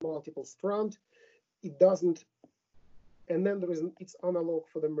multiple strand, it doesn't, and then there is its analog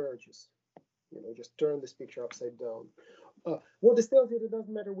for the merges. You know, just turn this picture upside down. What this tells you, it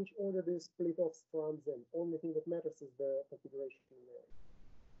doesn't matter which order they split off strands in. Only thing that matters is the configuration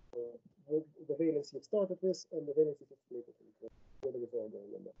there. The valence you've started with and the valence you've split it into, whether it's order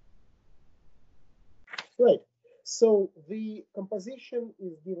or not. Right. So the composition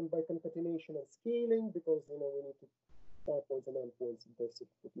is given by concatenation and scaling, because we need to start points and endpoints in terms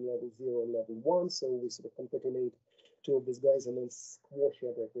of level 0 and level 1. So we sort of concatenate two of these guys and then squash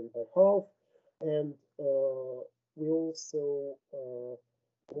everything by half. And we also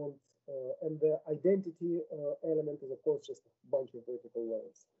want, and the identity element is of course just a bunch of vertical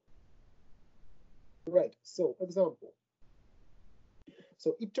lines. Right, so example.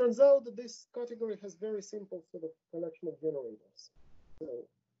 So it turns out that this category has very simple sort of collection of generators. So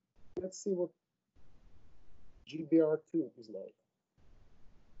let's see what GBR2 is like.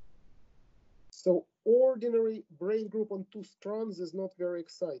 So ordinary braid group on two strands is not very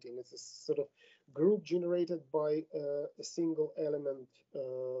exciting. It's a sort of group generated by a single element,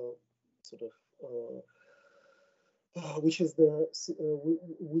 which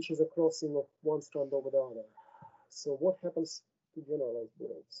is a crossing of one strand over the other. So what happens to generalized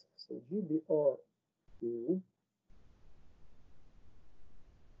braids? So GBR2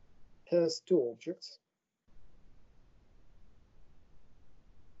 has two objects.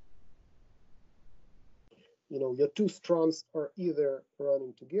 Your two strands are either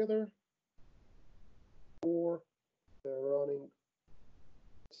running together or they're running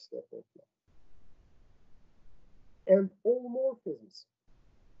separately. And all morphisms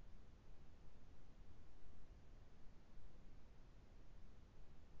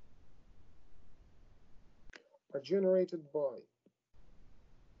are generated by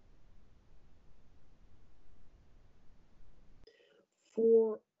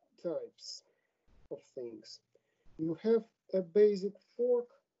four types of things. You have a basic fork,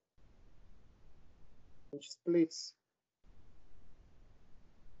 which splits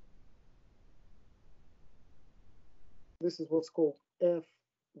this is what's called F112,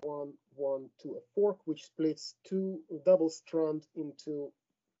 a fork which splits two double strands into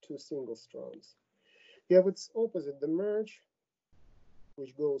two single strands. You have its opposite, the merge,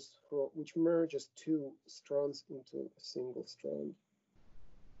 which merges two strands into a single strand.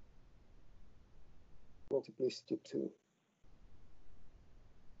 Multiplicity 2.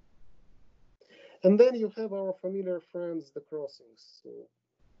 And then you have our familiar friends, the crossings. So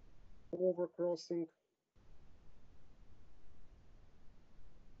over crossing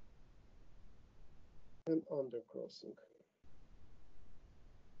and under crossing.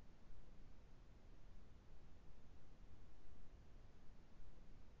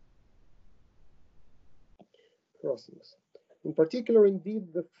 Crossings. In particular, indeed,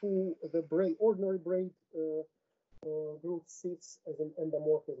 ordinary braid group sits as an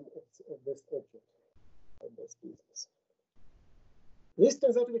endomorphism of this object, of this species. This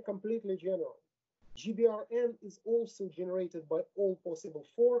turns out to be completely general. GBRN is also generated by all possible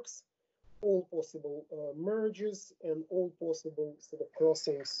forks, all possible merges and all possible sort of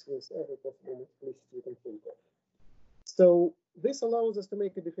crossings with every possible multiplicity you can think of. So this allows us to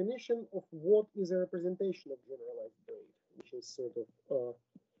make a definition of what is a representation of generalized braid, which is sort of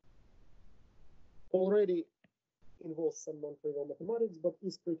already involves some non-trivial mathematics, but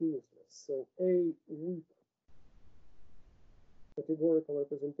is pretty useless. So a weak categorical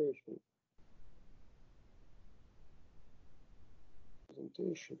representation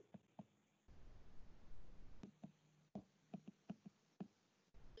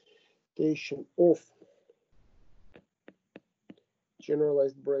of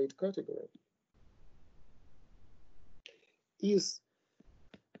generalized braid category is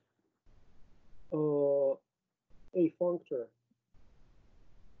a functor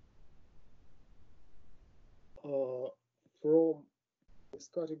from this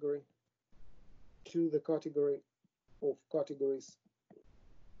category to the category of categories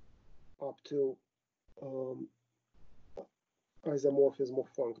up to isomorphism of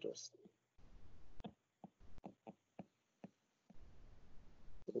functors.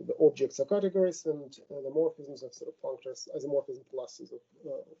 The objects are categories, and the morphisms of sort of functors, isomorphism classes of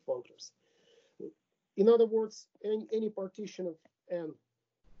functors. In other words, any partition of n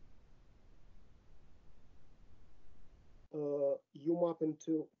you map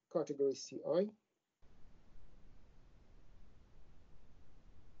into category Ci,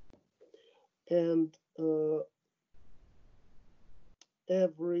 and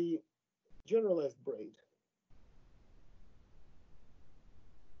every generalized braid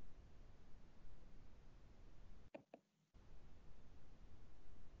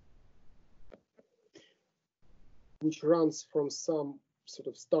which runs from some sort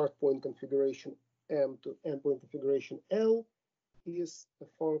of start point configuration M to endpoint configuration L is a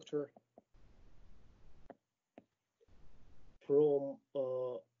functor from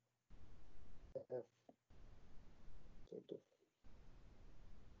F sort of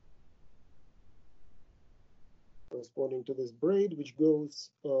corresponding to this braid, which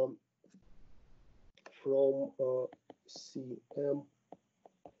goes from Cm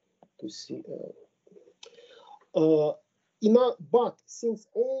to Cl. But since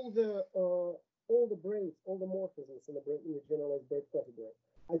all the braids, all the morphisms in the generalized braid category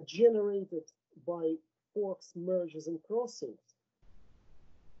are generated by forks, merges, and crossings,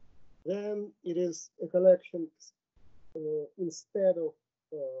 then it is a collection instead of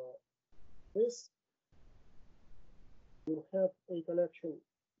this. You have a collection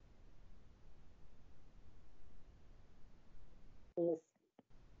of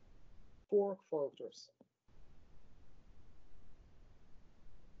fork functors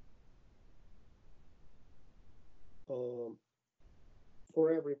for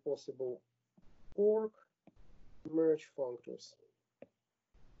every possible fork, merge functors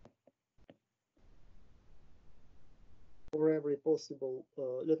for every possible,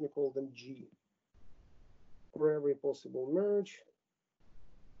 let me call them G, for every possible merge,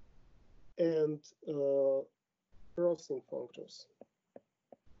 and crossing functors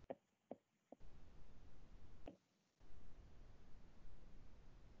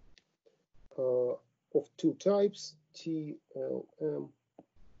of two types, TLM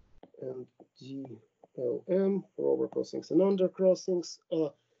and DLM, for overcrossings and undercrossings,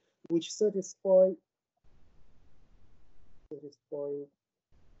 which satisfy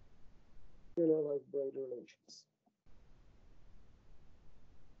generalized braid relations.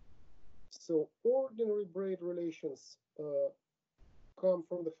 So ordinary braid relations come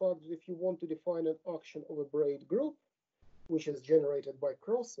from the fact that if you want to define an action of a braid group, which is generated by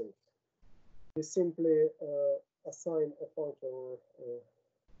crossing, you simply assign a functor or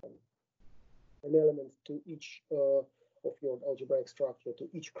an element to each of your algebraic structure, to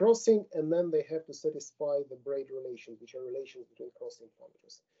each crossing, and then they have to satisfy the braid relations, which are relations between crossing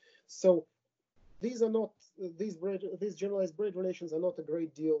functors. So these are not these generalized braid relations are not a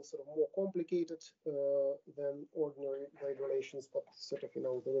great deal sort of more complicated than ordinary braid relations, but sort of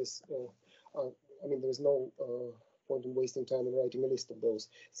there is there is no point in wasting time in writing a list of those,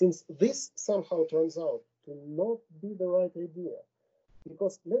 since this somehow turns out to not be the right idea.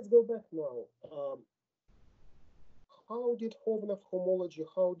 Because let's go back now. How did Khovanov homology,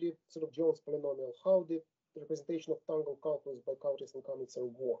 how did sort of Jones polynomial, how did the representation of Tangle calculus by Countess and Kamitzer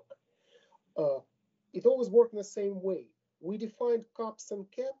work? It always worked in the same way. We defined cups and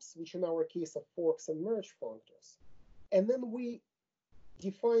caps, which in our case are forks and merge functors. And then we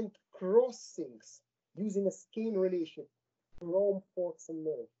defined crossings using a Skein relation from forks and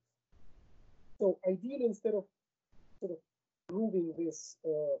merge. So ideally, instead of sort of proving this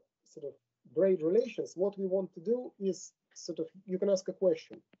sort of braid relations, what we want to do is sort of, you can ask a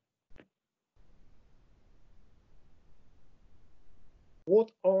question.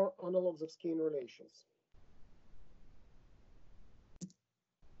 What are analogs of Skein relations?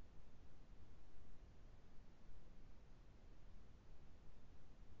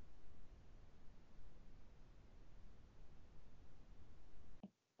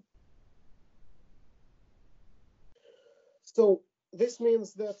 So this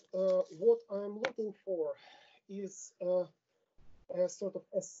means that what I'm looking for is a sort of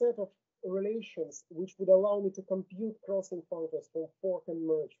a set of relations which would allow me to compute crossing functors from fork and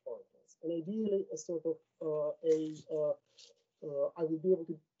merge functors, and ideally a sort of I will be able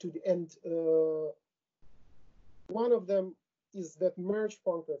to end. One of them is that merge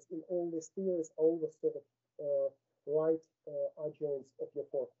functors in all these theories are always sort of right adjoints of your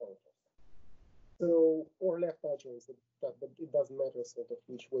fork functors. So, or left adjoints, but it doesn't matter sort of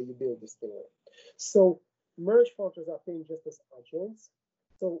which way you build this theory. So merge functors are obtained just as adjoints.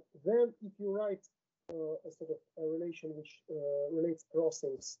 So then if you write a sort of a relation which relates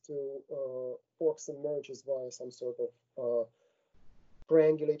crossings to forks and merges via some sort of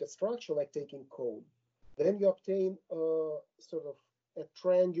triangulated structure, like taking code, then you obtain sort of a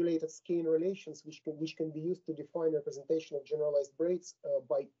triangulated Skein relations, which can be used to define representation of generalized braids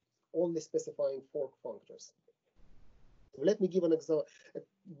by only specifying fork functors. Let me give an example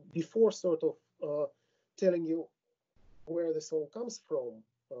before sort of telling you where this all comes from.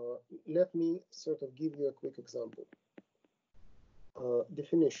 Let me sort of give you a quick example.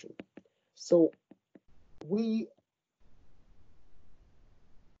 Definition. So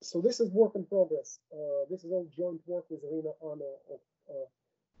this is work in progress. This is all joint work with Rina Anna.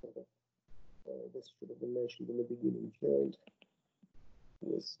 This should have been mentioned in the beginning. Joint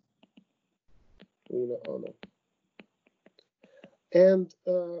with Rina Anna. And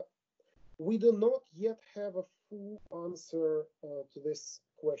we do not yet have a full answer to this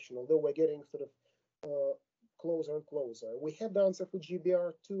question, although we're getting sort of closer and closer. We have the answer for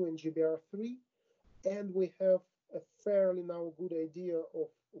GBR2 and GBR3, and we have a fairly now good idea of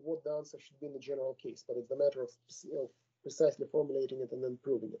what the answer should be in the general case, but it's a matter of precisely formulating it and then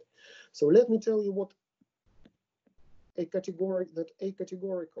proving it. So let me tell you what a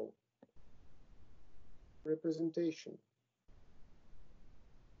categorical representation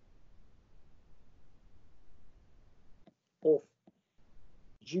of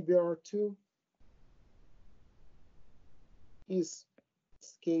GBR2 is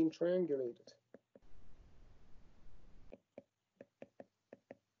Skein-triangulated.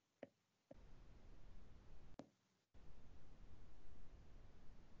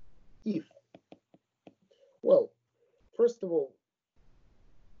 If, well, first of all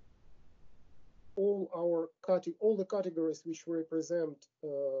the categories which represent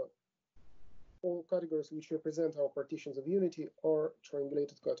our partitions of unity are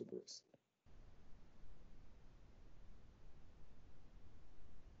triangulated categories.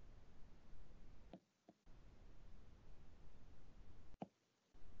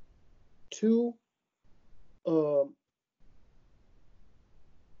 Two,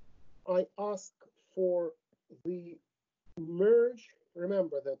 I ask for the merge.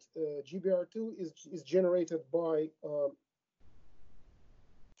 Remember that GBR2 is generated by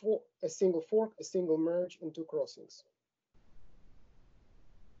for a single fork, a single merge, and two crossings.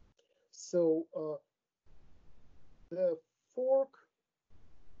 So the fork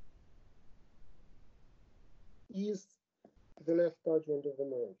is the left adjoint of the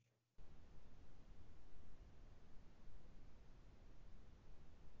merge.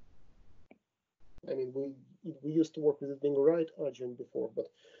 I mean, we used to work with it being right adjoint before,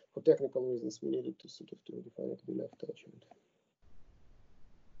 but for technical reasons, we needed to sort of to define it to be left adjoint.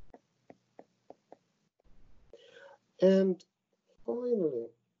 And finally,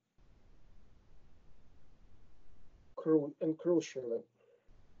 crucially,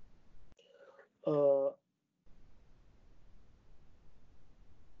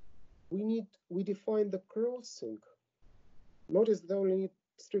 we define the crossing. Notice that only need,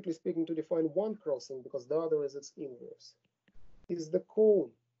 strictly speaking, to define one crossing because the other is its inverse. Is the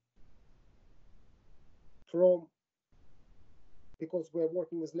cone from, because we're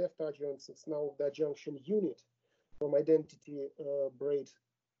working with left adjoints, it's now the adjunction unit from identity braid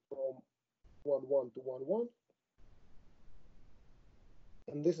from 1,1 to 1,1.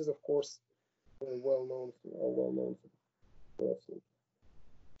 And this is, of course, well known crossing.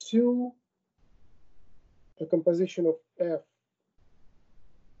 Two, a composition of F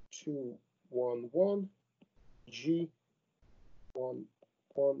 2, 1, 1, G 1,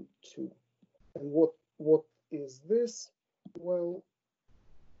 1, 2. And what is this? Well,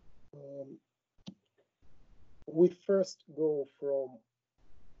 we first go from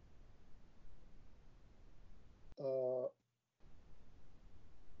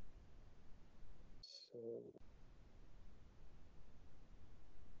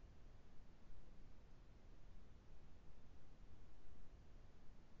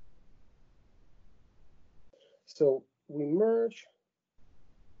So we merge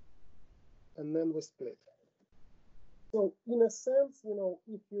and then we split. So in a sense, you know,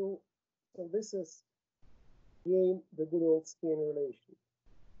 if you, so this is again the good old Skein relation.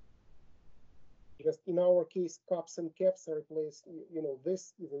 Just in our case, cups and caps are replaced. You know,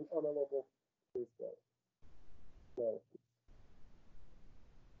 this is an analog of this guy.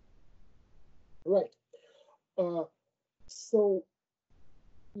 Right. So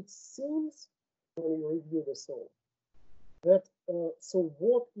it seems when you review this all that so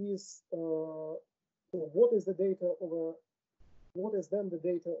what is the data of a what is then the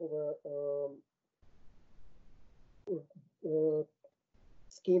data of a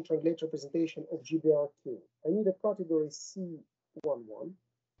Skein-triangulated representation of GBR2? I need a category C11,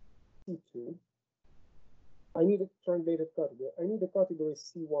 C2. I need a triangulated category. I need a category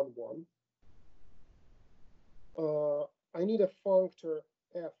C11. I need a functor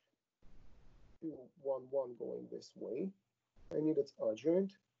F211 going this way. I need its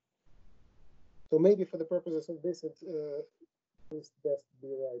adjoint. So maybe for the purposes of this, it's this best be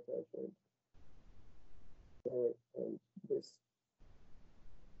right adjoint. And this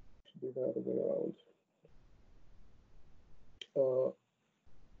should be the other way around.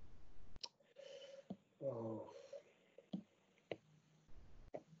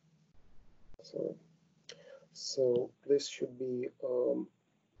 Sorry. So this should be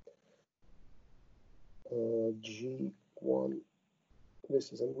G1.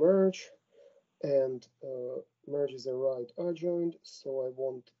 This is a merge, and merge is a right adjoint. So I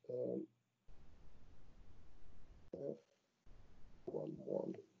want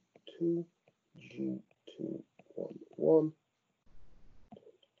F112 G211.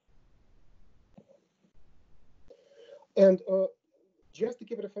 And just to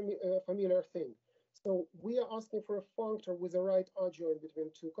keep it a familiar thing, so we are asking for a functor with a right adjoint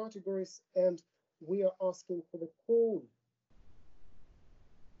between two categories, and we are asking for the cone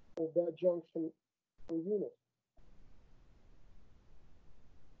of that junction per unit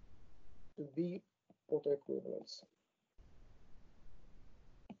to be autoequivalence.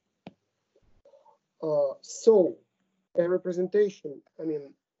 So a representation, I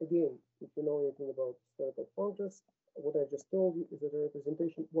mean, again, if you know anything about spherical functors, what I just told you is that a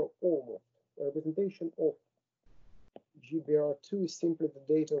representation, well, almost, a representation of GBR2 is simply the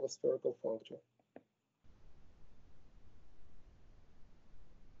data of a spherical functor.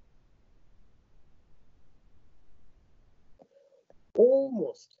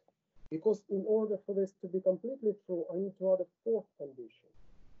 Almost, because in order for this to be completely true, I need to add a fourth condition,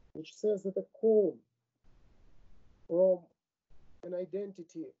 which says that a cone from an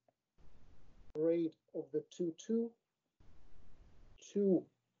identity braid of the 2-2 to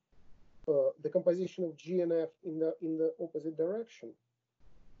the composition of G and F in the opposite direction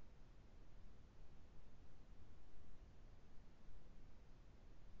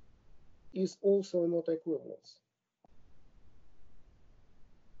is also an autoequivalence.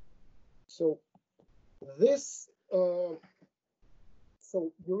 So this, so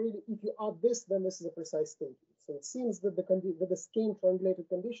you really, if you add this, then this is a precise statement. So it seems that the Skein-triangulated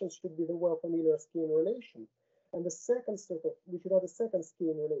conditions should be the well-familiar Skein relation, and the second sort of, we should add a second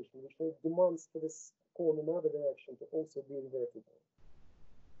Skein relation, which demands for this cone in another direction to also be invertible.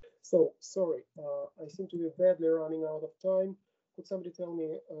 So sorry, I seem to be badly running out of time. Could somebody tell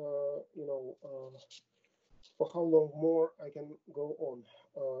me, you know, for how long more I can go on?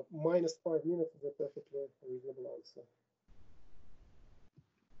 Minus 5 minutes is a perfectly reasonable answer.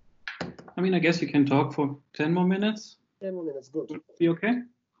 I mean, I guess you can talk for 10 more minutes. 10 more minutes, good. Would be okay?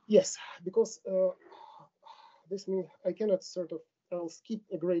 Yes, because this means I cannot sort of, I'll skip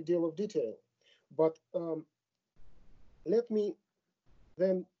a great deal of detail, but let me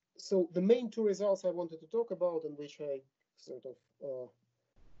then, so the main two results I wanted to talk about, and which I sort of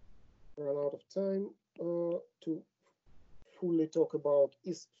run out of time to fully talk about,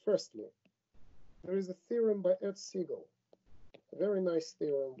 is firstly, there is a theorem by Ed Siegel, a very nice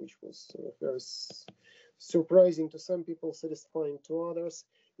theorem, which was very surprising to some people, satisfying to others,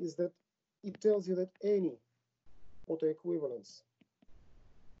 is that it tells you that any autoequivalence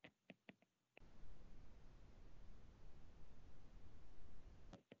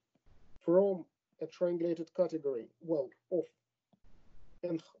from a triangulated category, well, of,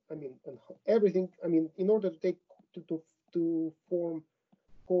 and I mean, and everything, I mean, in order to take to form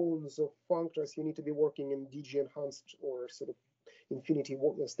cones of functors, you need to be working in DG enhanced or sort of infinity,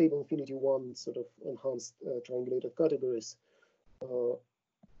 stable infinity one sort of enhanced triangulated categories.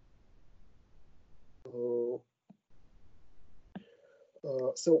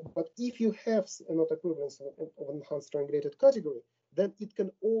 So, but if you have an autoequivalence of enhanced triangulated category, then it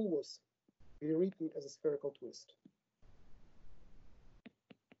can always be written as a spherical twist.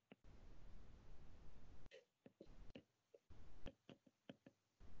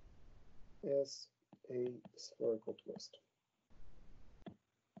 As a spherical twist.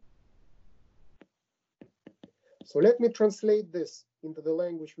 So let me translate this into the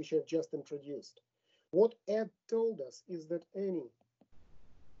language which I've just introduced. What Ed told us is that any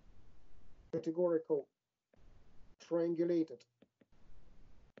categorical triangulated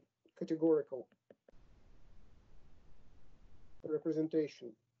categorical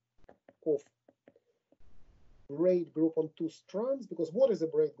representation of braid group on two strands, because what is a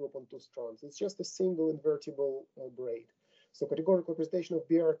braid group on two strands? It's just a single invertible braid. So categorical representation of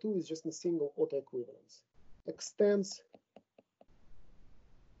BR2 is just a single autoequivalence. Extends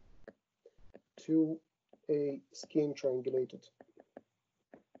to a Skein-triangulated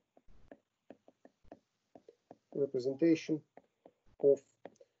representation of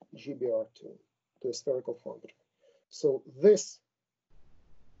GBR2 to a spherical functor. So this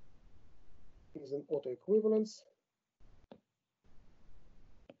is an autoequivalence,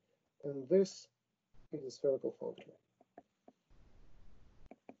 and this is a spherical functor.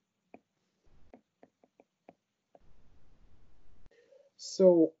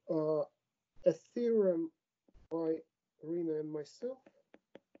 So a theorem by Rina and myself,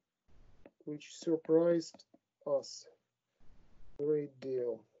 which surprised us a great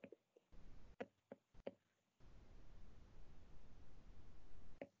deal.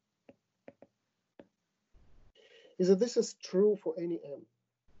 Is that this is true for any M.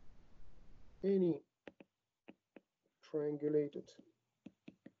 Any triangulated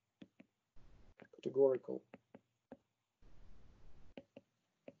categorical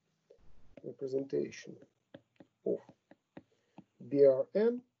representation of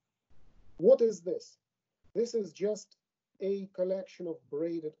BRN. What is this? This is just a collection of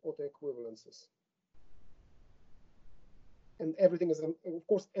braided autoequivalences. And everything is, of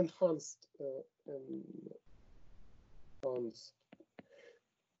course, enhanced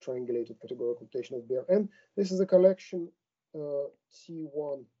triangulated categorical notation of BRN. This is a collection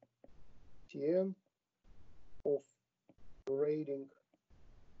T1 Tn of braiding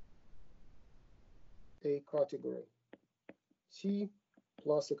a category T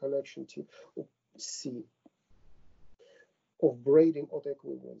plus a collection T of C of braiding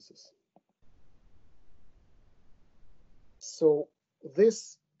autoequivalences. So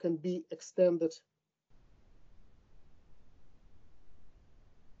this can be extended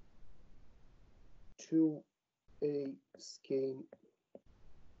to a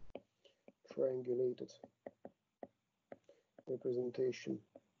Skein-triangulated representation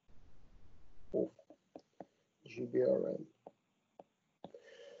of GBRN.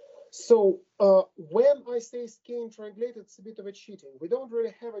 So when I say Skein-triangulated, it's a bit of a cheating. We don't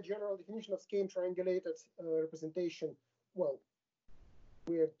really have a general definition of Skein-triangulated representation. Well,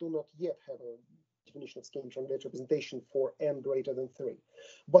 we do not yet have a definition of Skein-triangulated representation for n greater than 3.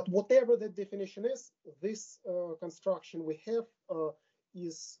 But whatever the definition is, this construction we have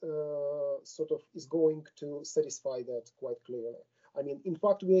is going to satisfy that quite clearly. I mean, in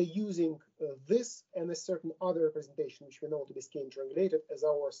fact, we are using this and a certain other representation, which we know to be Skein-triangulated, as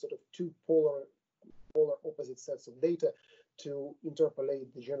our sort of two polar opposite sets of data to interpolate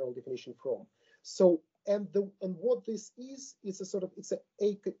the general definition from. So, and what this is, it's a sort of, it's a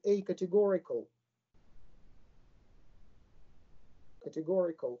categorical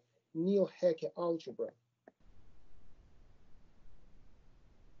Neel-Hecke algebra.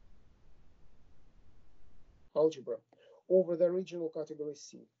 Over the original category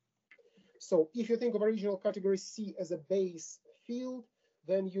C. So if you think of original category C as a base field,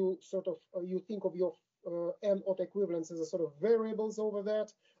 then you sort of you think of your n autoequivalence as a sort of variables over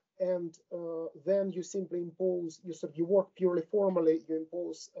that, and then you simply impose, you work purely formally, you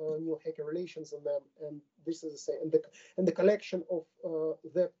impose Neel-Hecke relations on them, and this is the same. And the collection of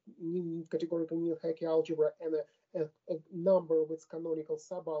that categorical Neel-Hecke algebra and a number with canonical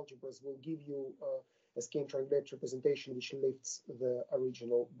subalgebras will give you a Skein-triangulated representation which lifts the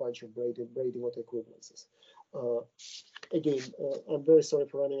original bunch of braiding autoequivalences. Again, I'm very sorry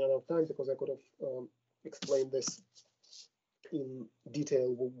for running out of time, because I could have explained this in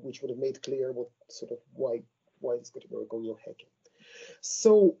detail, which would have made clear what sort of why this categorical Neel-Hecke.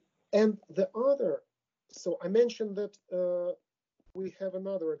 So, and the other, so I mentioned that we have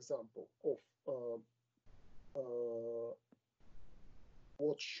another example of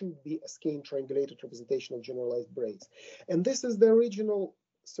what should be a Skein-triangulated representation of generalized braids. And this is the original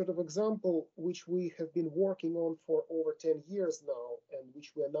sort of example which we have been working on for over 10 years now, and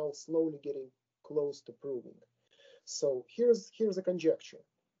which we are now slowly getting close to proving. So here's a conjecture.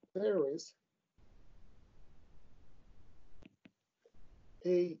 There is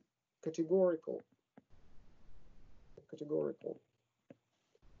a categorical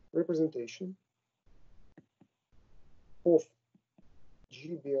representation of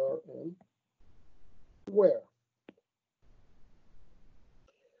GBRN where,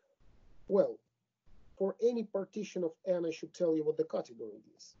 well, for any partition of n, I should tell you what the category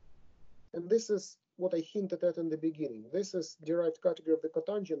is. And this is what I hinted at in the beginning. This is derived category of the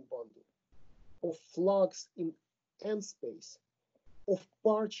cotangent bundle of flux in n space, of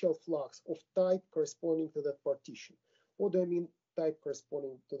partial flux of type corresponding to that partition. What do I mean type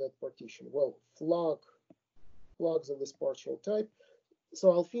corresponding to that partition? Well, flux of this partial type. So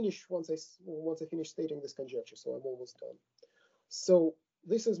I'll finish once I finish stating this conjecture, so I'm almost done. So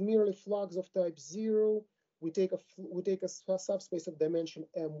this is merely flux of type 0. We take a subspace of dimension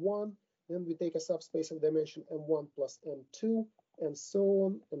m1, then we take a subspace of dimension m1 plus m2, and so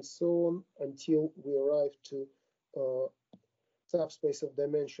on until we arrive to subspace of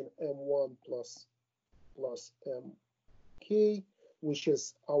dimension m1 plus mk, which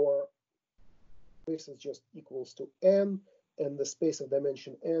is this is just equals to n, and the space of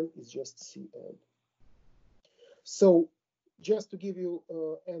dimension n is just Cn. So just to give you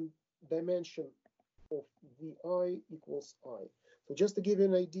n dimension of Vi equals I. So just to give you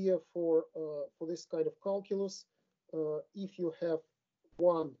an idea for this kind of calculus, if you have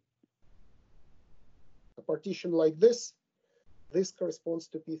a partition like this corresponds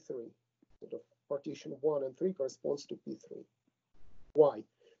to P3. Sort of partition 1 and 3 corresponds to P3. Why?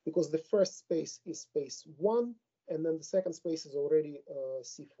 Because the first space is space 1, and then the second space is already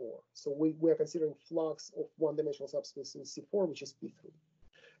C4. So we are considering flux of one-dimensional subspace in C4, which is P3.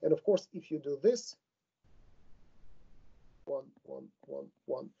 And of course, if you do this, 1, 1, 1,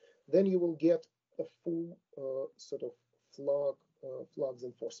 1, then you will get a full sort of flux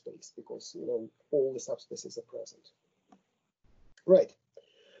in 4 space, because all the subspaces are present. Right.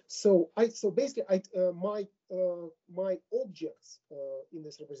 So basically, my objects in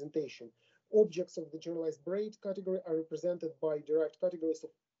this representation, objects of the generalized braid category, are represented by derived categories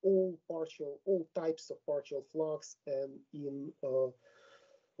of all types of partial flux and in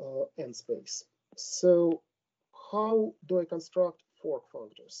n space. So how do I construct fork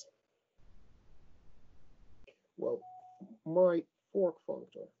functors? Well, my fork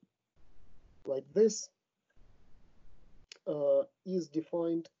functor, like this, is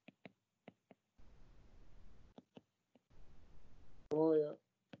defined via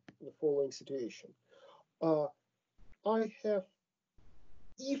the following situation. I have,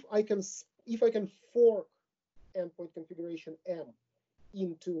 if I can fork endpoint configuration M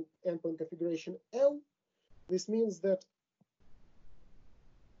into endpoint configuration L, this means that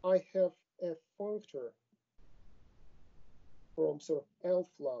I have a functor from sort of L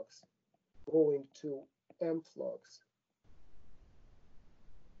flux going to M flux,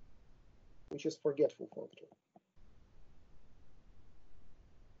 which is forgetful functor.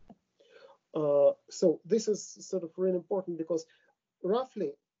 So this is sort of really important, because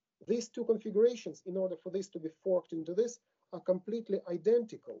roughly these two configurations, in order for this to be forked into this, are completely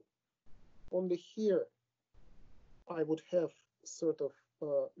identical. Only here I would have sort of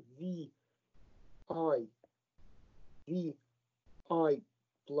Vi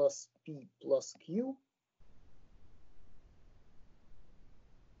plus P plus Q,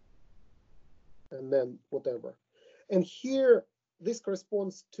 and then whatever. And here, this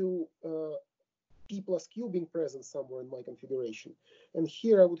corresponds to P plus Q being present somewhere in my configuration. And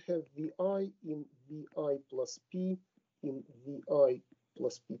here I would have Vi in Vi plus P in Vi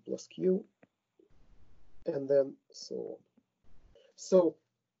plus P plus Q, and then so on. So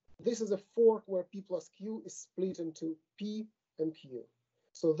this is a fork where P plus Q is split into P and Q.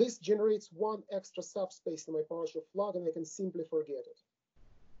 So this generates one extra subspace in my partial flux, and I can simply forget it.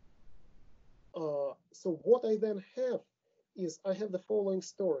 So what I then have is I have the following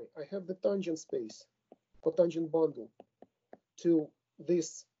story. I have the tangent space, cotangent bundle, to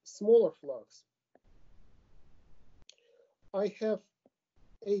this smaller flux. I have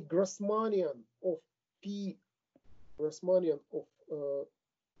a Grassmannian of P,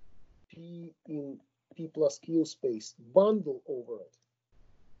 P in P plus Q space, bundle over it.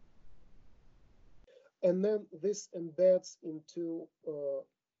 And then this embeds into,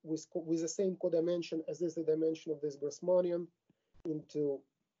 with the same codimension as is the dimension of this Grassmannian, into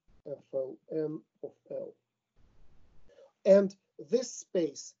FLN of L. And this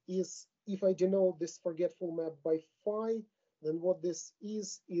space is, if I denote this forgetful map by phi, then what this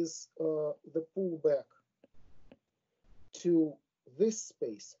is the pullback to this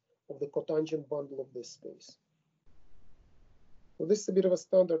space of the cotangent bundle of this space. So this is a bit of a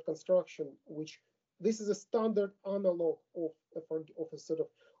standard construction, which this is a standard analog of a sort of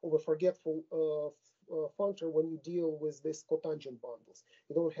a forgetful functor when you deal with this cotangent bundles.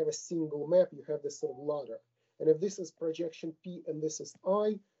 You don't have a single map, you have this sort of ladder. And if this is projection P and this is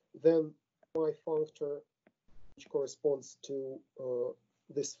I, then my functor, which corresponds to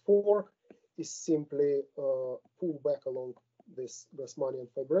this fork, is simply pull back along this Grassmannian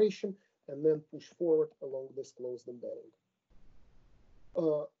fibration and then push forward along this closed embedding.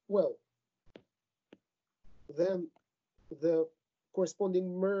 Well, then the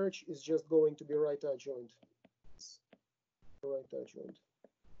corresponding merge is just going to be right adjoint. Right adjoint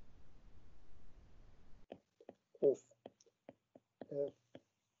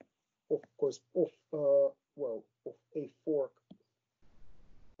of course of a fork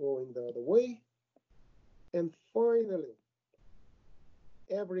going the other way. And finally,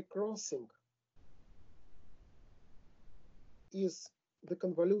 every crossing is the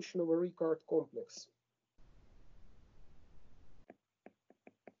convolution of a Ricard complex.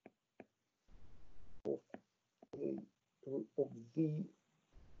 Of the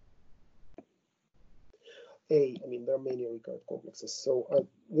I mean, there are many Ricard complexes. So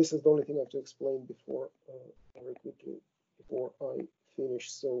this is the only thing I have to explain before very quickly before I finish.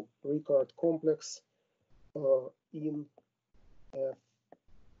 So Ricard complex in F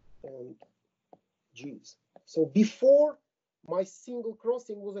and G's. So before, my single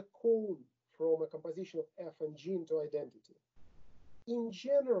crossing was a cone from a composition of F and G into identity. In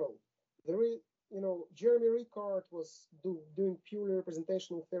general, there is, Jeremy Ricard was doing purely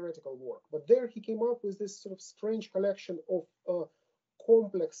representational theoretical work, but there he came up with this sort of strange collection of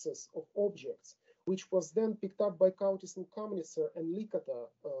complexes of objects, which was then picked up by Kautis and Kamnitzer and Likata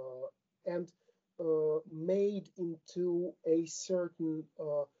and made into a certain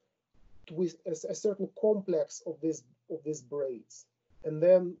a certain complex of this braids. And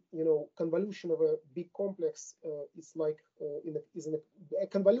then, convolution of a big complex is like a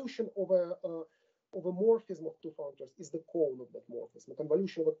convolution of a morphism of two functors is the cone of that morphism. A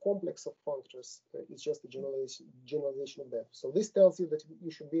convolution of a complex of functors is just a generalization of that. So this tells you that you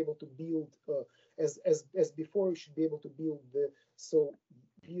should be able to build, as before, you should be able to build the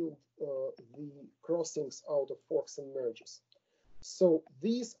crossings out of forks and merges. So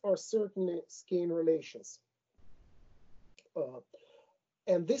these are certainly Skein relations.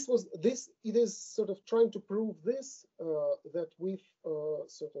 And it is sort of trying to prove this that we've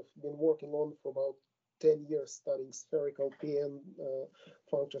sort of been working on for about 10 years, studying spherical PN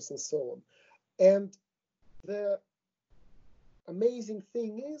functors and so on. And the amazing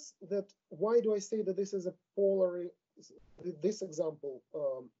thing is that, why do I say that this is a polar, this example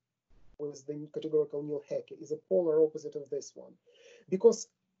with the categorical nil Hecke is a polar opposite of this one? Because,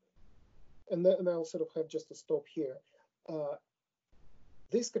 and I'll sort of have just to stop here,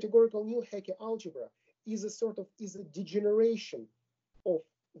 this categorical nil Hecke algebra is a degeneration of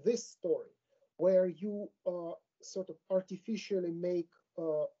this story, where you sort of artificially make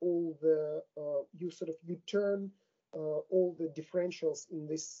you turn all the differentials in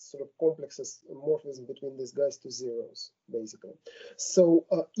this sort of complexes morphism between these guys to zeros, basically. So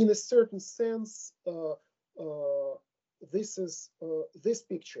in a certain sense, this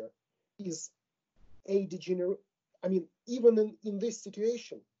picture is a degenerate. I mean, even in this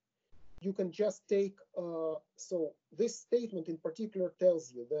situation, you can just take, so this statement in particular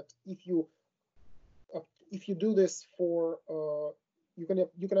tells you that if you do this for, you can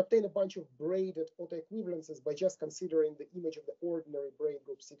obtain a bunch of braided autoequivalences by just considering the image of the ordinary braid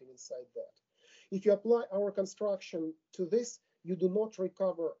group sitting inside that. If you apply our construction to this, you do not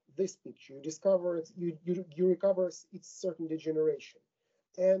recover this picture. You discover you recover its certain degeneration,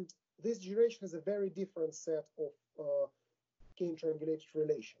 and this degeneration has a very different set of Skein-triangulated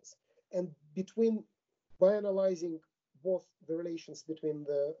relations. And by analyzing both the relations between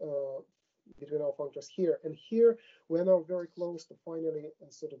our functors here and here, we are now very close to finally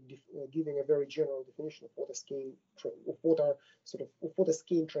sort of giving a very general definition of what a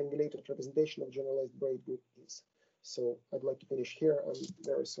Skein-triangulated representation of generalized braid group is. So I'd like to finish here. I'm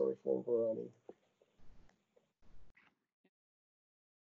very sorry for overrunning.